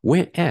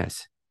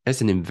 Whereas,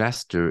 as an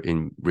investor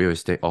in real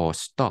estate or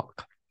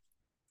stock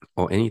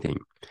or anything,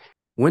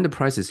 when the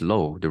price is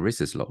low, the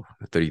risk is low,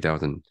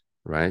 30,000,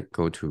 right?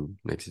 Go to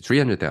next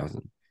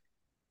 300,000.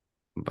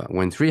 But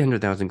when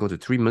 300,000 go to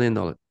 $3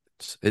 million,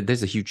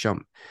 there's a huge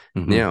jump.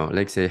 Now,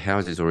 let's say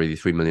house is already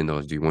 $3 million.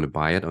 Do you want to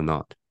buy it or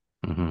not?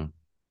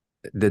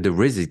 The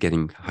risk is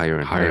getting higher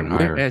and higher.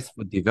 Whereas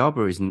for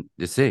developer is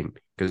the same,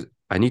 because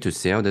I need to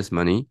sell this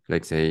money.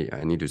 Let's say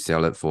I need to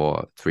sell it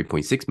for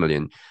 3.6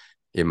 million.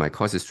 If my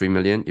cost is 3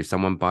 million, if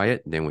someone buy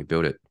it, then we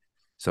build it.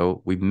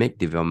 So we make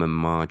development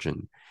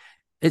margin.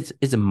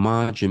 It's a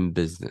margin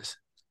business.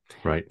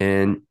 Right.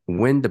 And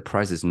when the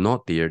price is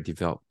not there,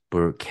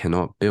 developer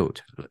cannot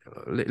build.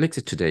 Let's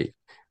say today,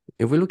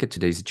 if we look at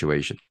today's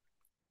situation,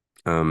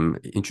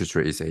 interest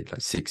rate is at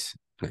like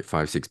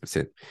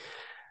 5-6%.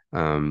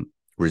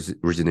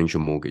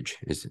 Residential mortgage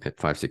is at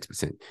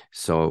 5-6%.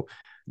 So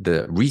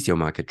the resale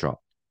market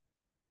dropped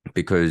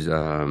because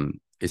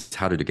it's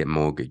harder to get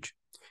mortgage.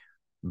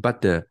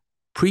 But the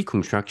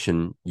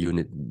pre-construction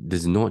unit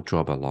does not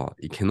drop a lot.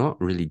 It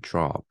cannot really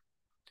drop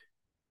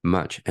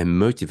much, and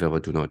most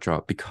developers do not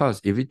drop, because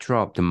if it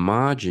drops, the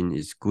margin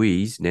is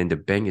squeezed, then the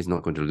bank is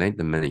not going to lend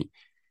the money.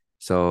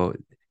 So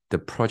the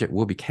project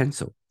will be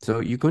canceled. So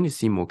you're going to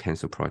see more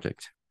canceled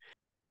projects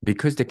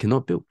because they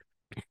cannot build.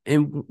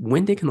 And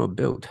when they cannot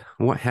build,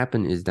 what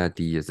happened is that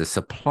the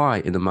supply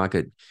in the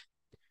market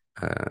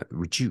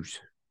reduce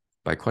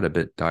by quite a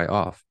bit, die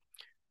off.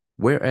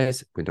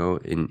 Whereas,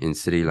 in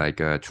city like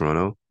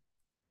Toronto,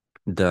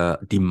 the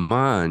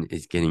demand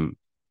is getting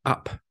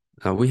up.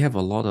 We have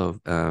a lot of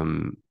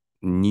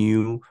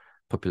new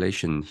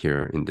population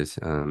here in this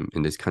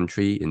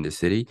country, in the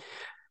city.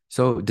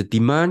 So the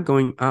demand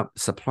going up,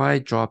 supply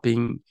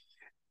dropping.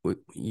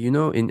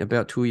 In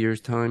about 2 years'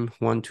 time,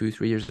 1, 2,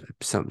 3 years,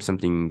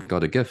 something got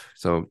to give.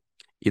 So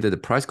either the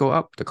price go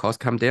up, the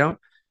cost come down.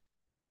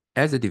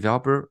 As a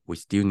developer, we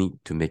still need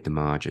to make the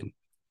margin.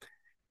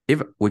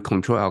 If we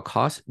control our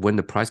cost, when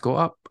the price go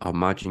up, our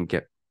margin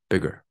get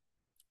bigger.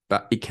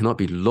 But it cannot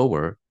be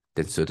lower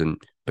than certain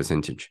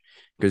percentage.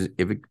 Because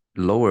if it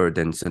lower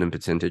than certain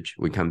percentage,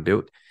 we can't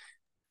build,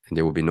 and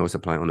there will be no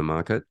supply on the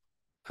market.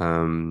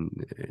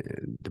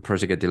 The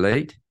project get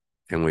delayed,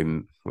 and we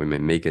may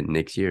make it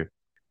next year.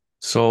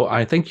 So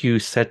I think you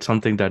said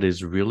something that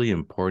is really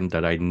important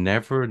that I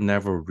never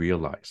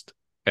realized.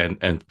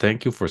 And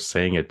thank you for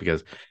saying it,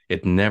 because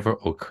it never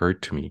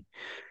occurred to me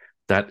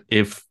that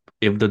if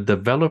the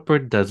developer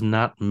does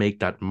not make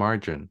that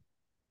margin,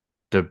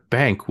 the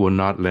bank will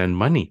not lend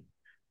money,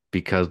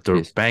 because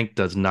the bank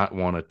does not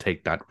want to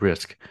take that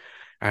risk.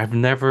 I've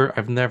never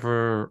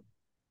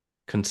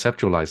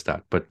conceptualized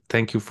that, but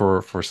thank you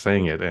for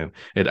saying it, and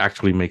it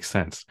actually makes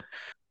sense.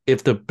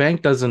 If the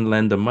bank doesn't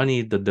lend the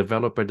money, the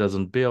developer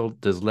doesn't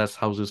build, there's less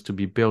houses to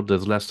be built,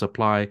 there's less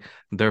supply,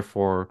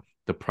 therefore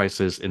the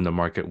prices in the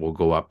market will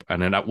go up.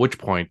 And then at which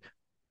point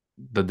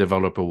the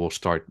developer will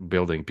start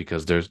building,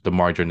 because the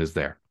margin is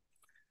there.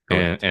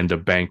 And the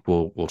bank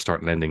will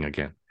start lending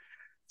again.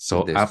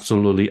 So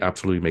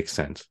absolutely makes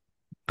sense.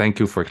 Thank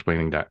you for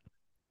explaining that.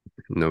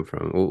 No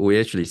problem. We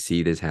actually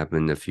see this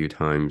happen a few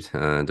times.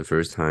 The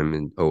first time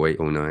in 08,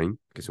 09,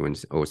 because when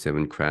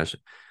 07 crashed,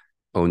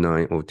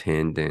 09,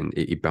 010, then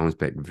it bounced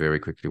back very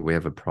quickly. We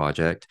have a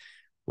project,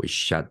 we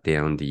shut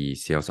down the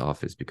sales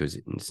office because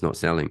it's not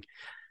selling.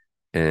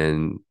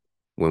 And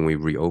when we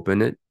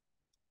reopen it,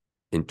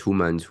 in 2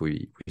 months,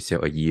 we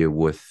sell a year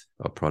worth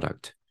of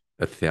product,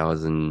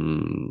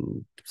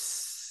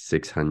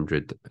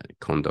 1,600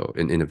 condo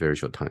in a very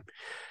short time.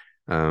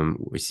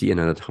 We see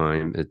another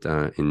time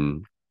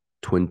in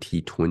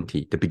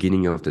 2020, the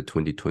beginning of the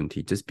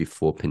 2020, just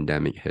before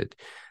pandemic hit,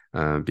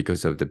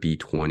 because of the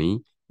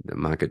B20, the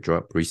market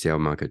drop, resale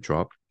market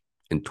drop.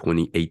 In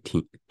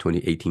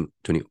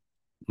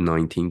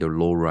 2019, the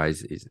low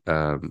rise is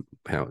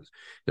house.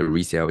 The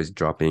resale is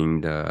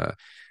dropping, the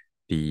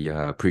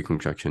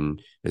pre-construction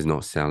is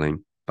not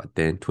selling. But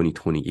then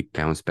 2020, it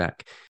bounced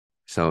back.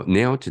 So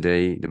now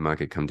today, the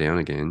market come down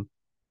again.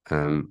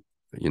 You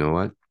know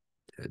what?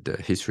 The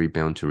history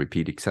bound to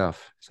repeat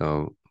itself.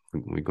 So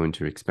we're going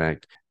to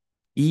expect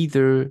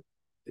either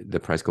the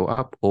price go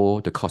up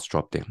or the cost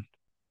drop down.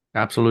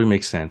 Absolutely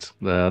makes sense.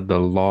 The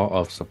law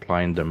of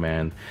supply and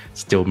demand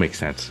still makes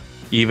sense.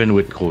 Even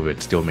with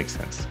COVID, still makes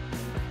sense.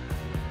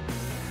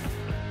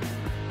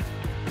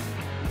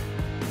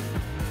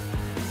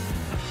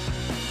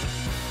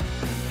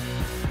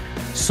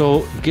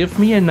 So give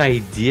me an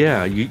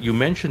idea. You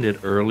mentioned it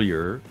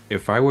earlier.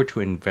 If I were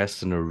to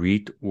invest in a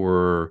REIT,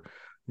 we're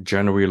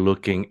generally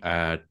looking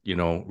at,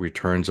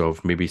 returns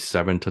of maybe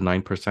 7 to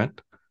 9%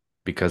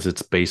 because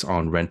it's based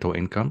on rental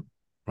income,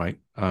 right?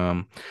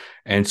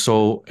 And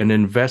so an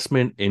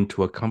investment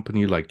into a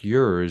company like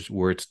yours,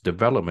 where it's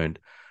development,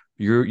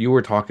 you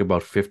were talking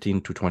about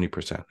 15 to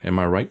 20%. Am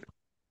I right?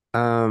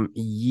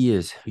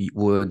 Yes.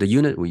 Well, the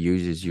unit we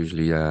use is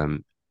usually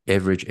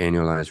average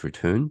annualized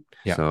return.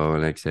 Yeah. So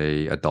like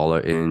say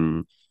 $1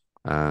 in,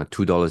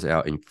 $2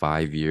 out in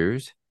 5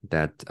 years,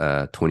 that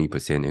 20%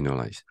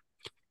 annualized.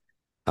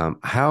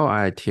 How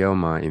I tell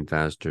my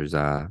investors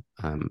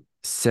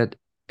set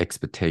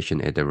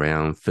expectation at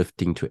around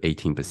 15 to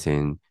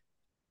 18%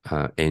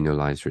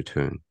 annualized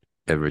return,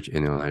 average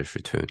annualized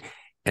return,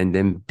 and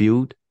then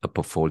build a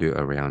portfolio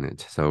around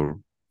it.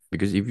 So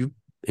because if you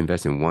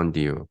invest in one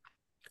deal,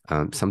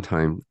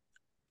 sometimes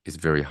it's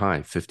very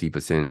high,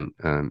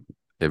 50%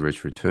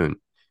 average return.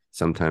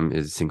 Sometimes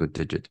it's single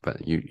digit, but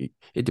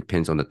it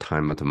depends on the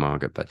time of the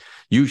market. But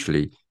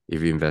usually,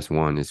 if you invest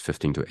one, it's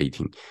 15 to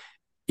 18.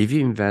 If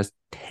you invest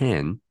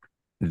 10,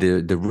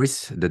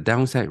 the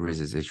downside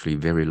risk is actually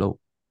very low.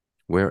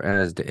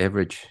 Whereas the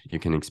average you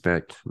can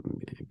expect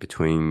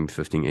between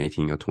 15,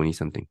 18 or 20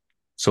 something.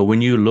 So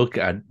when you look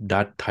at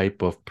that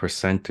type of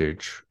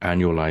percentage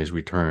annualized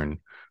return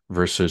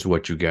versus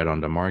what you get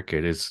on the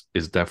market is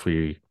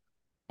definitely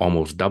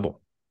almost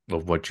double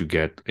of what you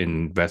get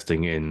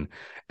investing in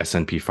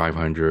S&P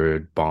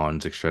 500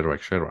 bonds, et cetera,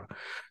 et cetera.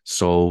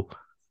 So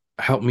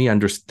help me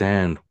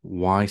understand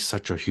why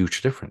such a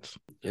huge difference.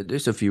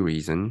 There's a few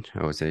reasons.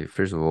 I would say,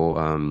 first of all,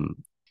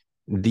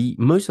 the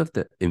most of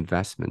the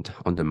investment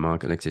on the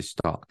market, like say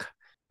stock,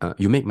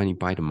 you make money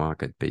by the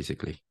market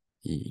basically.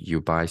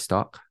 You buy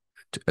stock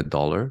to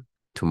 $1,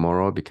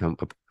 tomorrow become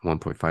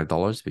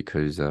 $1.5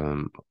 because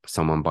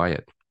someone buy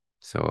it.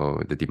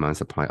 So the demand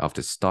supply of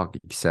the stock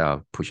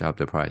itself push up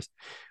the price.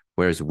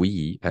 Whereas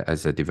we,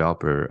 as a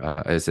developer,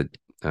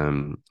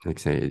 like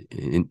say,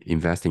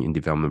 investing in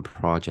development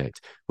projects,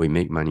 we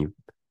make money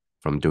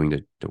from doing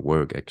the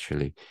work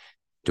actually,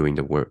 doing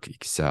the work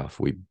itself.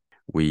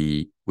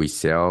 We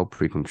sell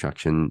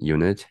pre-construction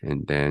units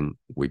and then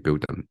we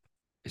build them.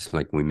 It's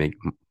like we make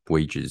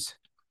wages.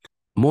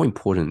 More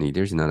importantly,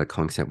 there's another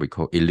concept we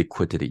call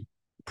illiquidity.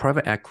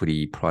 Private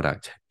equity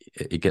product,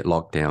 it get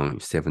locked down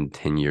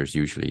 7-10 years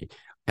usually.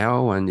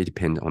 Our one, it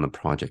depends on the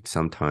project.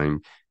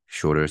 Sometimes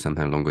shorter,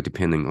 sometimes longer,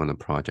 depending on the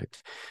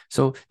project.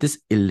 So this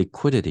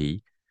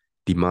illiquidity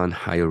demand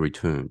higher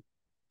return.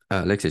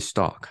 Like say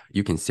stock,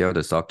 you can sell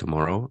the stock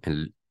tomorrow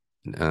and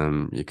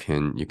you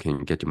can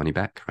get your money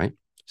back, right?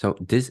 So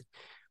this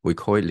we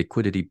call it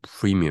liquidity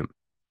premium.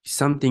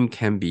 Something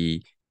can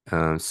be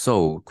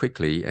sold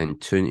quickly and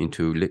turn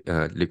into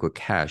liquid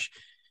cash.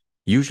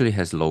 Usually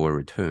has lower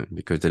return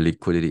because the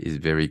liquidity is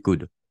very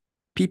good.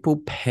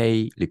 People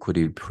pay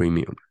liquidity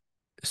premium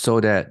so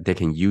that they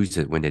can use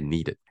it when they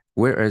need it.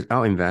 Whereas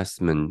our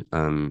investment,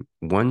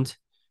 once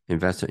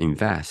investor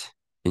invest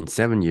in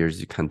 7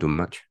 years, you can't do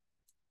much.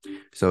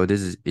 So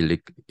this is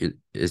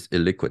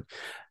illiquid.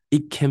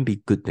 It can be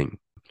good thing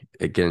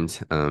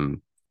against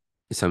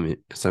some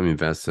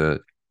investor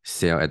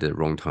sell at the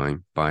wrong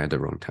time, buy at the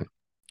wrong time.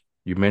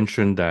 You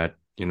mentioned that,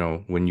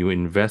 when you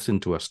invest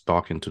into a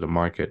stock into the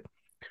market,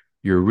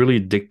 you're really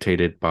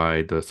dictated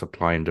by the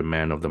supply and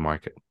demand of the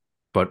market.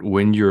 But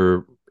when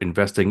you're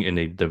investing in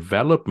a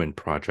development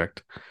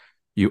project,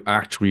 you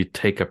actually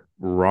take a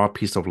raw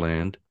piece of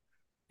land,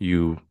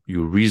 you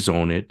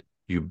rezone it,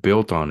 you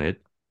built on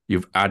it,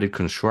 you've added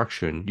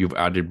construction, you've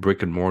added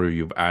brick and mortar,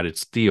 you've added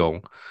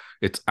steel.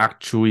 It's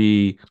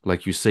actually,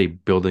 like you say,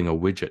 building a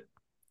widget.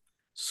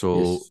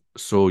 So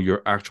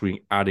you're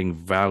actually adding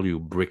value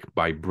brick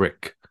by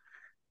brick.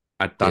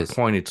 At that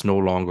point, it's no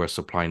longer a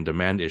supply and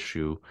demand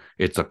issue.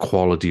 It's a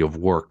quality of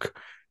work.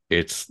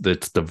 It's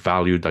the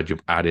value that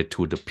you've added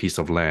to the piece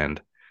of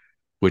land,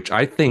 which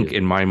I think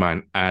in my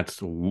mind adds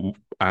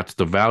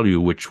the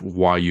value,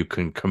 why you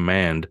can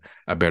command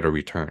a better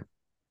return,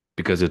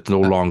 because it's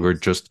no longer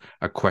just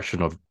a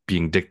question of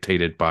being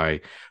dictated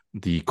by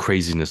the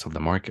craziness of the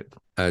market.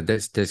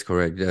 That's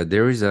correct.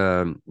 There is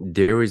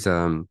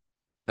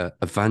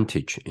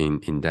advantage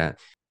in that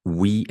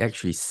we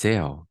actually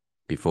sell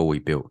before we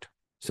build.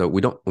 So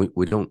we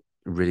don't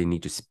really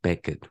need to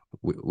spec it.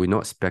 We're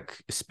not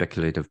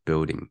speculative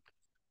building.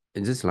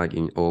 It's just like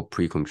in all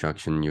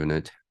pre-construction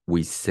unit,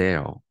 we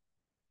sell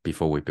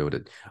before we build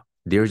it.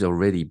 There's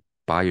already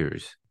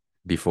buyers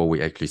before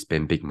we actually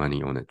spend big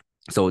money on it.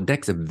 So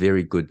that's a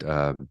very good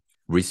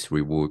risk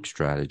reward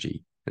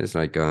strategy. It's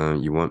like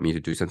you want me to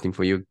do something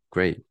for you,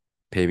 great.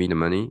 Pay me the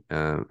money.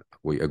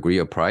 We agree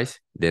a price,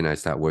 then I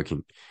start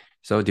working.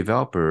 So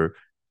developer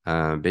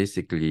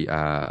basically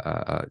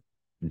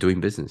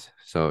doing business.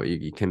 So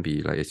it can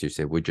be like, as you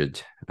said,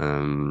 widget,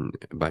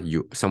 but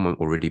someone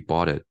already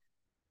bought it,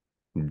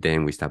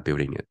 then we start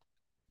building it.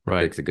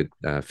 Right. That's a good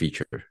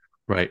feature.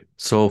 Right.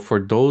 So for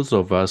those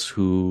of us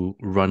who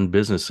run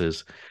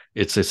businesses,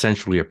 it's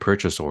essentially a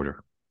purchase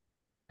order,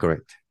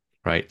 Correct.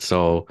 right?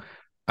 So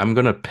I'm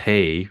gonna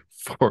pay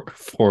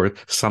for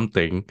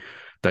something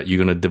that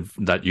you're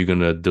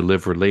gonna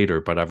deliver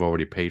later, but I've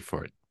already paid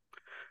for it.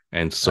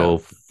 And so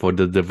for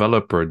the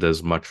developer,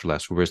 there's much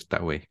less risk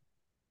that way.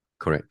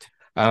 Correct.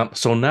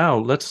 So now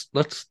let's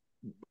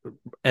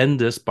end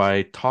this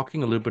by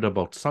talking a little bit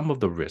about some of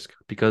the risk,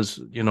 because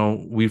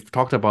we've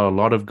talked about a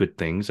lot of good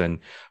things and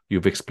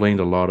you've explained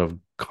a lot of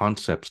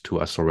concepts to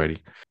us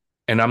already.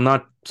 And I'm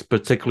not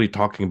particularly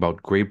talking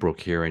about Graybrook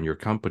here and your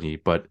company,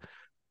 but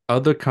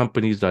other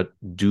companies that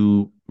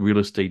do real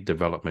estate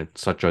development,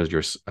 such as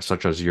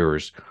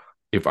yours.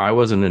 If I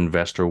was an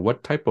investor,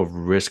 what type of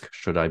risk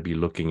should I be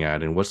looking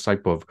at, and what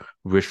type of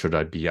risk should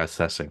I be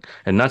assessing?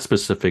 And not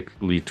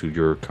specifically to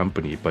your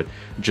company, but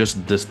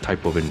just this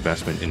type of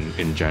investment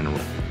in general.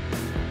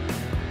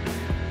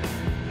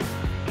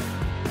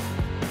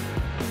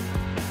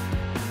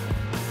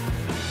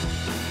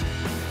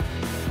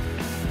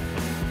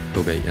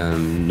 Okay.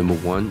 Number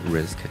one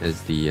risk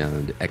is the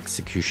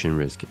execution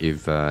risk.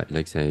 If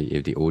let's say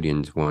if the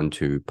audience want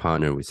to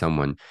partner with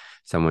someone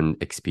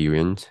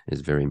experienced is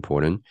very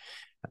important.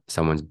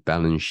 Someone's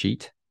balance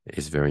sheet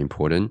is very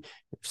important.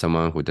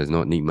 Someone who does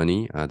not need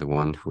money are the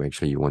one who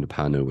actually you want to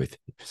partner with.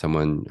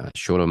 Someone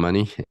short of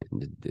money,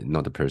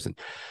 not the person.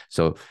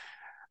 So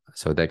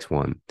that's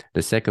one.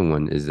 The second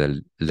one is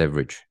the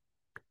leverage.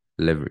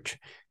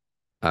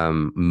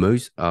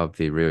 Most of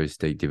the real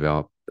estate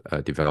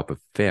developer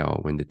fail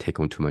when they take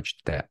on too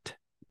much debt.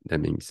 That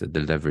means that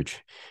the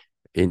leverage,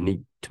 it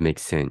need to make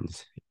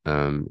sense.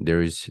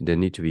 There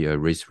need to be a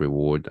risk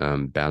reward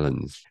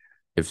balance.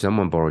 If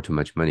someone borrow too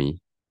much money,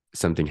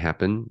 something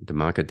happen, the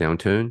market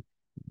downturn,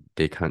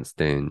 they can't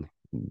stand,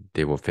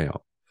 they will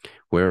fail.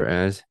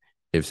 Whereas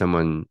if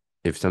some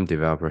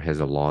developer has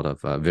a lot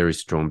of very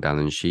strong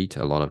balance sheet,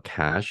 a lot of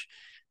cash,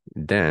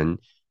 then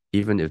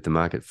even if the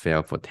market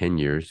fail for 10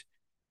 years,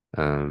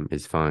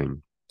 it's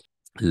fine.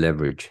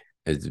 Leverage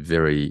is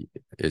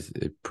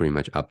pretty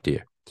much up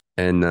there.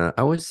 And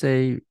I would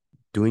say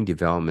doing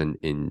development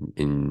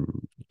in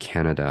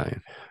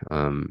Canada,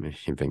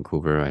 in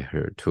Vancouver, I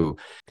heard too,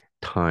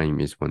 time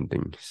is one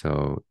thing.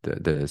 So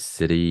the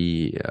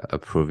city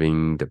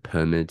approving the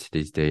permit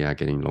these days are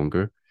getting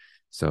longer.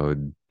 So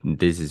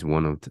this is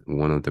one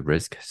of the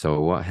risks.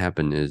 So what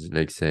happened is,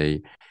 let's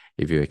say,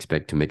 if you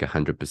expect to make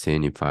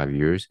 100% in 5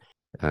 years,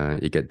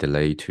 it get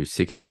delayed to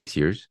 6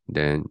 years,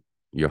 then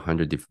your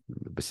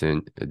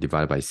 100%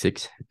 divided by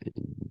 6,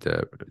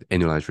 the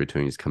annualized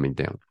return is coming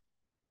down.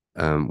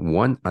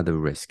 One other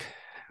risk,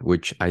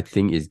 which I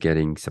think is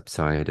getting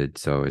subsided,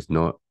 so it's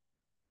not,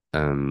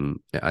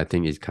 I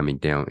think it's coming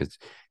down, is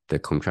the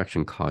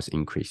construction cost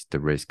increase, the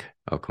risk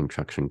of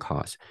construction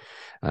costs.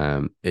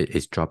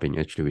 It's dropping.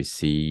 Actually, we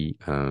see,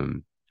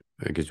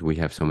 because we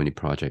have so many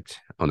projects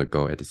on the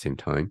go at the same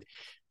time.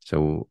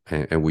 So,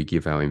 and we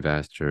give our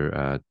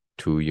investor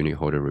 2 unit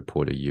holder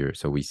report a year,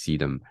 so we see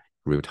them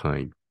real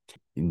time.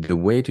 The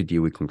way to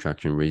deal with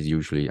construction risk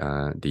usually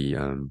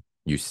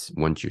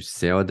once you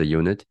sell the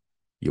unit,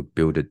 you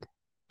build it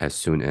as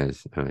soon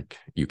as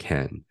you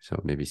can.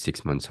 So maybe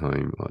 6 months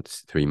time or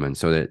 3 months,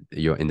 so that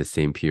you're in the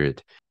same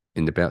period.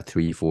 In about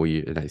 3-4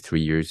 years, like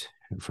 3 years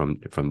from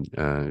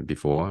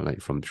before,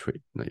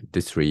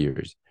 this 3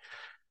 years,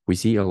 we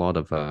see a lot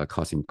of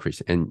cost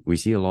increase, and we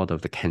see a lot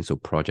of the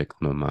canceled project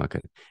on the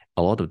market.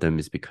 A lot of them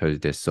is because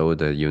they sold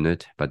the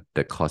unit, but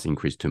the cost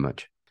increased too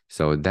much.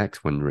 So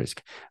that's one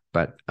risk.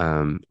 But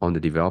on the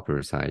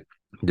developer side,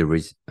 the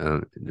risk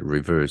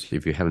reverse.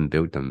 If you haven't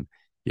built them,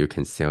 you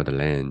can sell the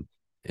land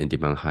and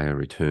demand higher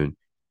return.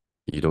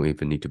 You don't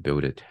even need to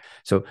build it.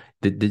 So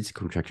this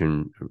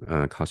construction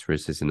cost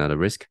risk is another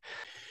risk.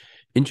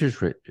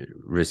 Interest rate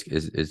risk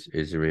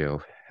is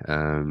real,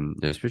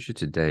 especially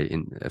today.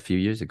 In a few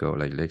years ago,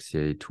 like let's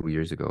say 2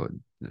 years ago,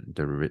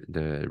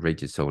 the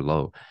rate is so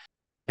low.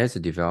 As a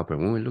developer,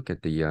 when we look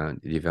at the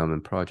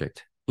development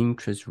project,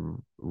 interest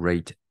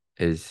rate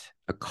is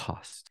a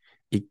cost.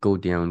 It go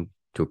down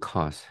to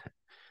cost,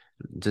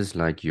 just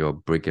like your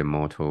brick and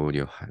mortar,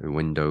 your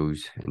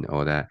windows and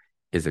all that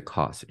is a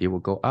cost. It will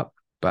go up,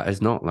 but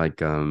it's not like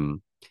a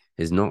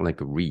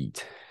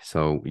REIT.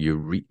 So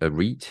a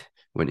REIT,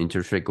 when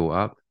interest rate go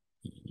up,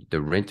 the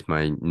rent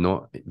might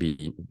not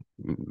be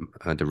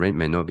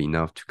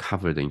enough to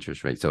cover the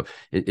interest rate. So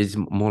it is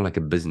more like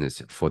a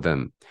business for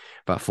them.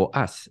 But for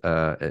us,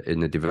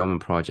 in the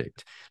development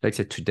project, like I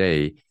said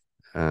today,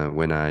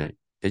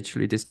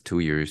 this 2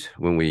 years,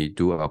 when we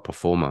do our pro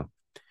forma,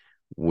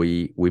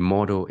 we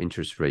model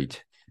interest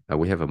rate.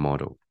 We have a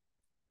model,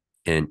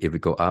 and if we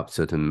go up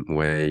certain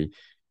way,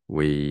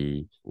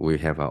 we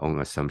have our own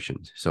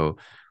assumptions. So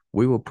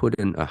we will put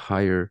in a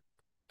higher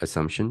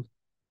assumption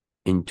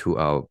into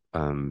our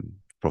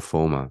pro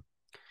forma,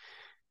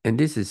 and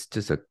this is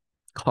just a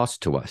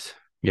cost to us.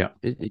 Yeah,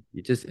 It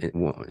is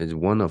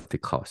one of the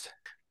costs.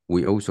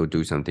 we also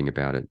do something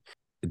about it.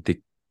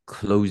 The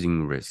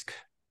closing risk.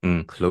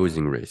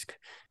 Closing risk.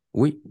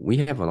 We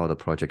have a lot of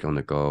projects on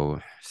the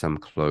go, some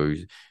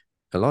close.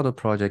 A lot of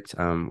projects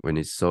when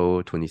it's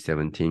sold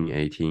 2017,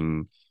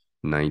 18,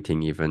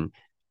 19 even,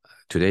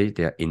 today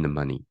they're in the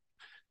money.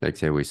 Like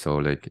say we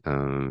sold like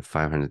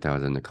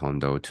 500,000 a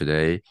condo.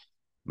 Today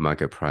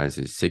market price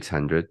is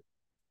 600.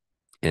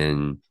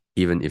 And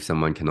even if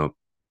someone cannot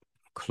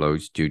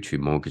close due to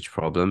mortgage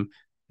problem,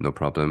 no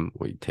problem.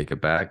 We take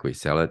it back, we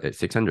sell it at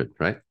 600,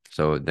 right?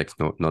 So that's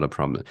not a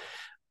problem.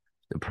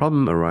 The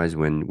problem arises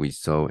when we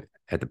sold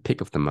at the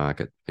peak of the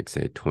market, like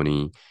say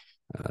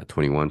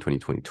 2021,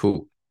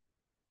 2022.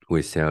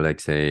 We sell, like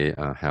say,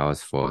 a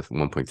house for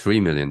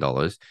 $1.3 million,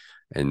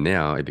 and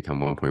now it become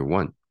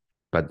 1.1.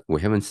 But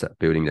we haven't started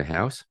building the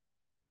house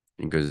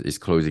because it's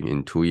closing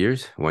in 2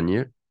 years, 1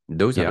 year.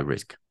 Those are the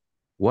risks.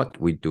 What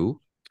we do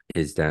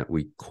is that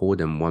we call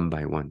them one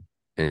by one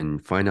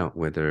and find out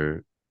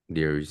whether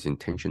there is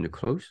intention to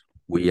close.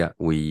 We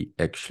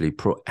actually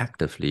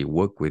proactively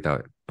work with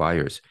our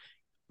buyers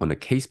on a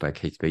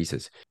case-by-case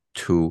basis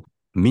to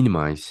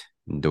minimize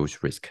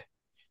those risks.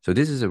 So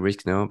this is a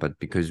risk now, but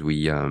because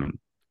we're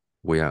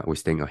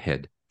staying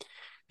ahead,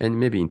 and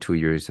maybe in 2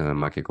 years,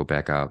 market go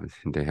back up,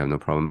 they have no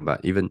problem.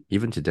 But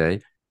even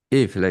today,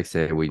 if let's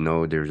say we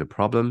know there's a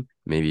problem,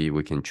 maybe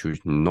we can choose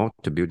not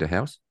to build the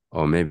house,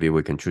 or maybe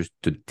we can choose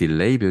to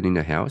delay building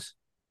the house,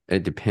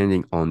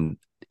 depending on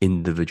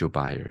individual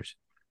buyers.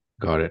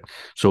 Got it.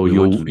 So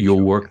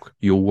you'll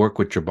work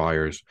with your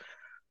buyers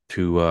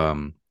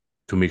to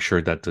make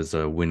sure that there's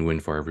a win-win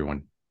for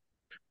everyone.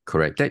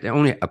 Correct. That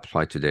only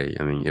apply today.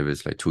 I mean, if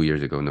it's like 2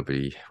 years ago,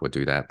 nobody would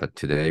do that. But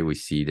today we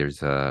see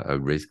there's a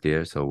risk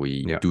there, so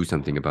we do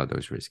something about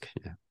those risks.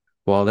 Yeah.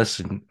 Well,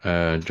 listen,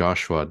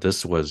 Joshua,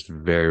 this was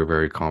very,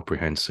 very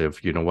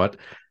comprehensive. You know what?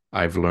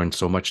 I've learned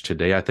so much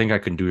today. I think I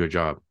can do your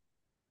job.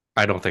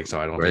 I don't think so.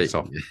 I don't think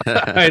so.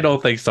 I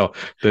don't think so.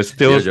 There's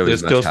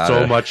still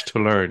so much to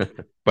learn.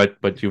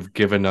 But you've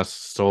given us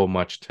so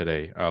much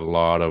today. A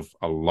lot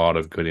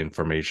of good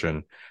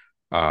information.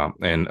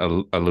 And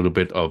a little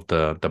bit of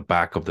the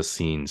back of the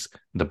scenes,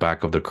 the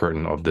back of the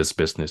curtain of this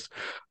business.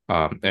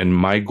 And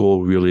my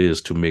goal really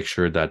is to make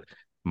sure that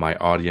my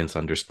audience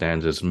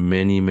understands there's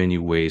many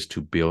ways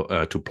to build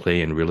to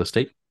play in real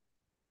estate.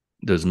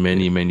 There's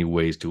many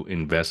ways to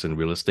invest in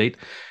real estate,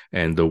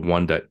 and the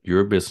one that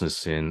your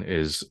business in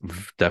is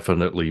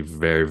definitely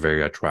very,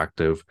 very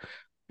attractive.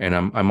 And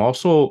I'm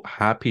also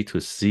happy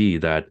to see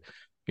that,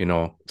 you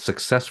know,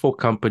 successful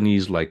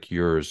companies like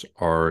yours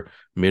are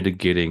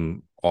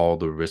mitigating all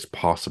the risk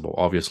possible.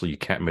 Obviously, you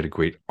can't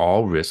mitigate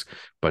all risk,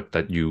 but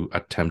that you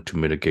attempt to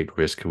mitigate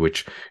risk,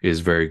 which is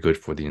very good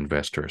for the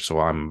investor.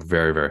 So I'm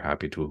very, very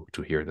happy to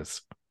hear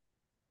this.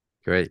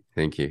 Great,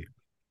 thank you.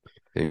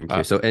 Thank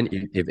you. So, and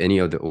if any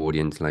of the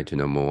audience like to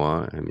know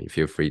more, I mean,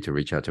 feel free to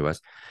reach out to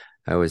us.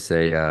 I would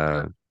say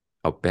our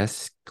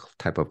best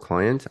type of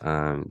client,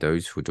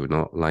 those who do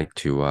not like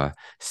to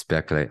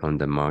speculate on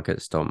the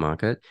stock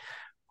market,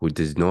 who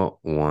does not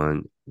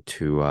want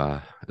to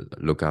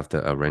look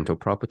after a rental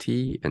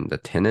property and the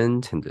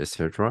tenant and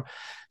etc.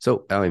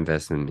 So our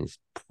investment is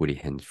pretty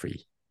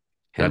hands-free.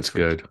 That's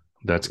good.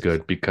 That's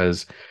good,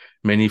 because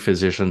many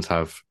physicians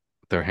have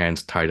their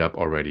hands tied up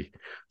already.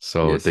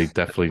 So they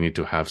definitely need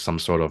to have some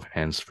sort of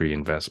hands-free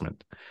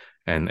investment.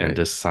 And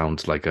this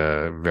sounds like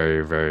a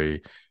very,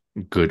 very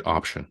good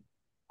option.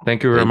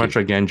 Thank you very much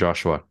again,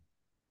 Joshua.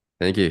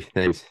 Thank you.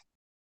 Thanks.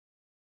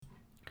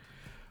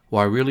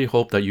 Well, I really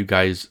hope that you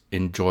guys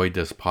enjoyed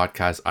this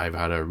podcast. I've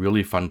had a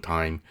really fun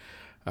time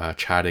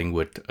chatting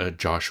with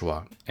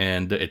Joshua.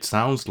 And it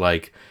sounds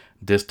like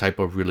this type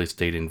of real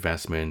estate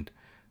investment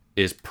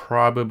is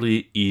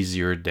probably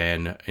easier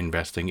than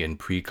investing in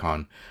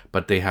pre-con,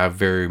 but they have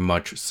very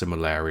much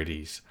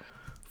similarities.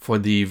 For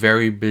the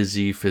very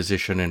busy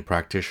physician and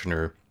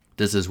practitioner,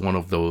 this is one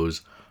of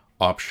those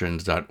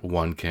options that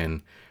one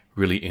can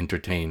really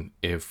entertain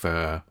if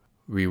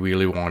we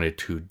really wanted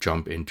to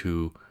jump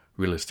into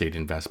real estate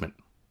investment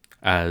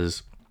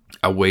as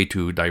a way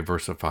to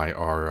diversify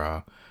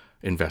our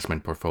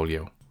investment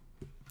portfolio.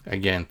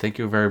 Again, thank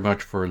you very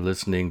much for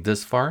listening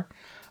this far.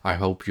 I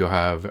hope you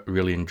have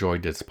really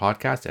enjoyed this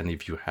podcast. And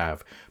if you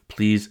have,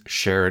 please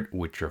share it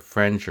with your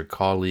friends, your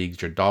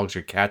colleagues, your dogs,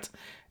 your cats,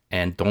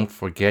 and don't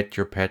forget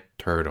your pet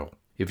turtle.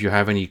 If you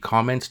have any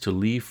comments to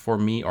leave for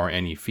me or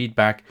any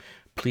feedback,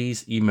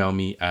 please email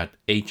me at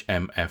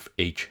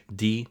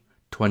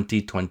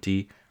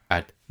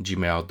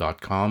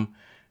hmfhd2020@gmail.com,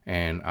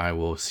 and I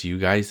will see you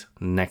guys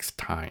next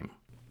time.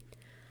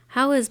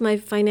 How is My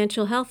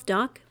Financial Health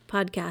Doc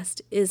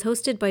podcast is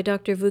hosted by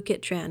Dr. Vukit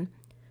Tran.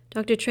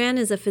 Dr. Tran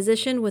is a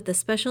physician with a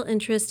special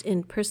interest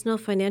in personal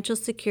financial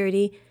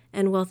security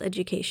and wealth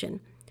education.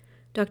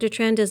 Dr.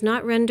 Tran does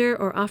not render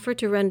or offer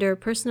to render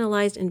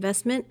personalized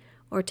investment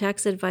or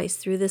tax advice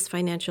through this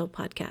financial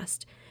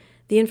podcast.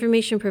 The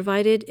information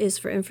provided is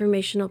for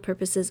informational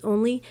purposes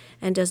only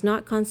and does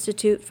not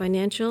constitute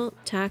financial,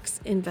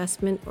 tax,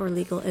 investment, or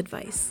legal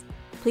advice.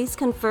 Please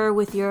confer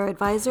with your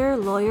advisor,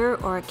 lawyer,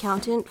 or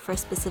accountant for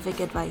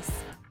specific advice.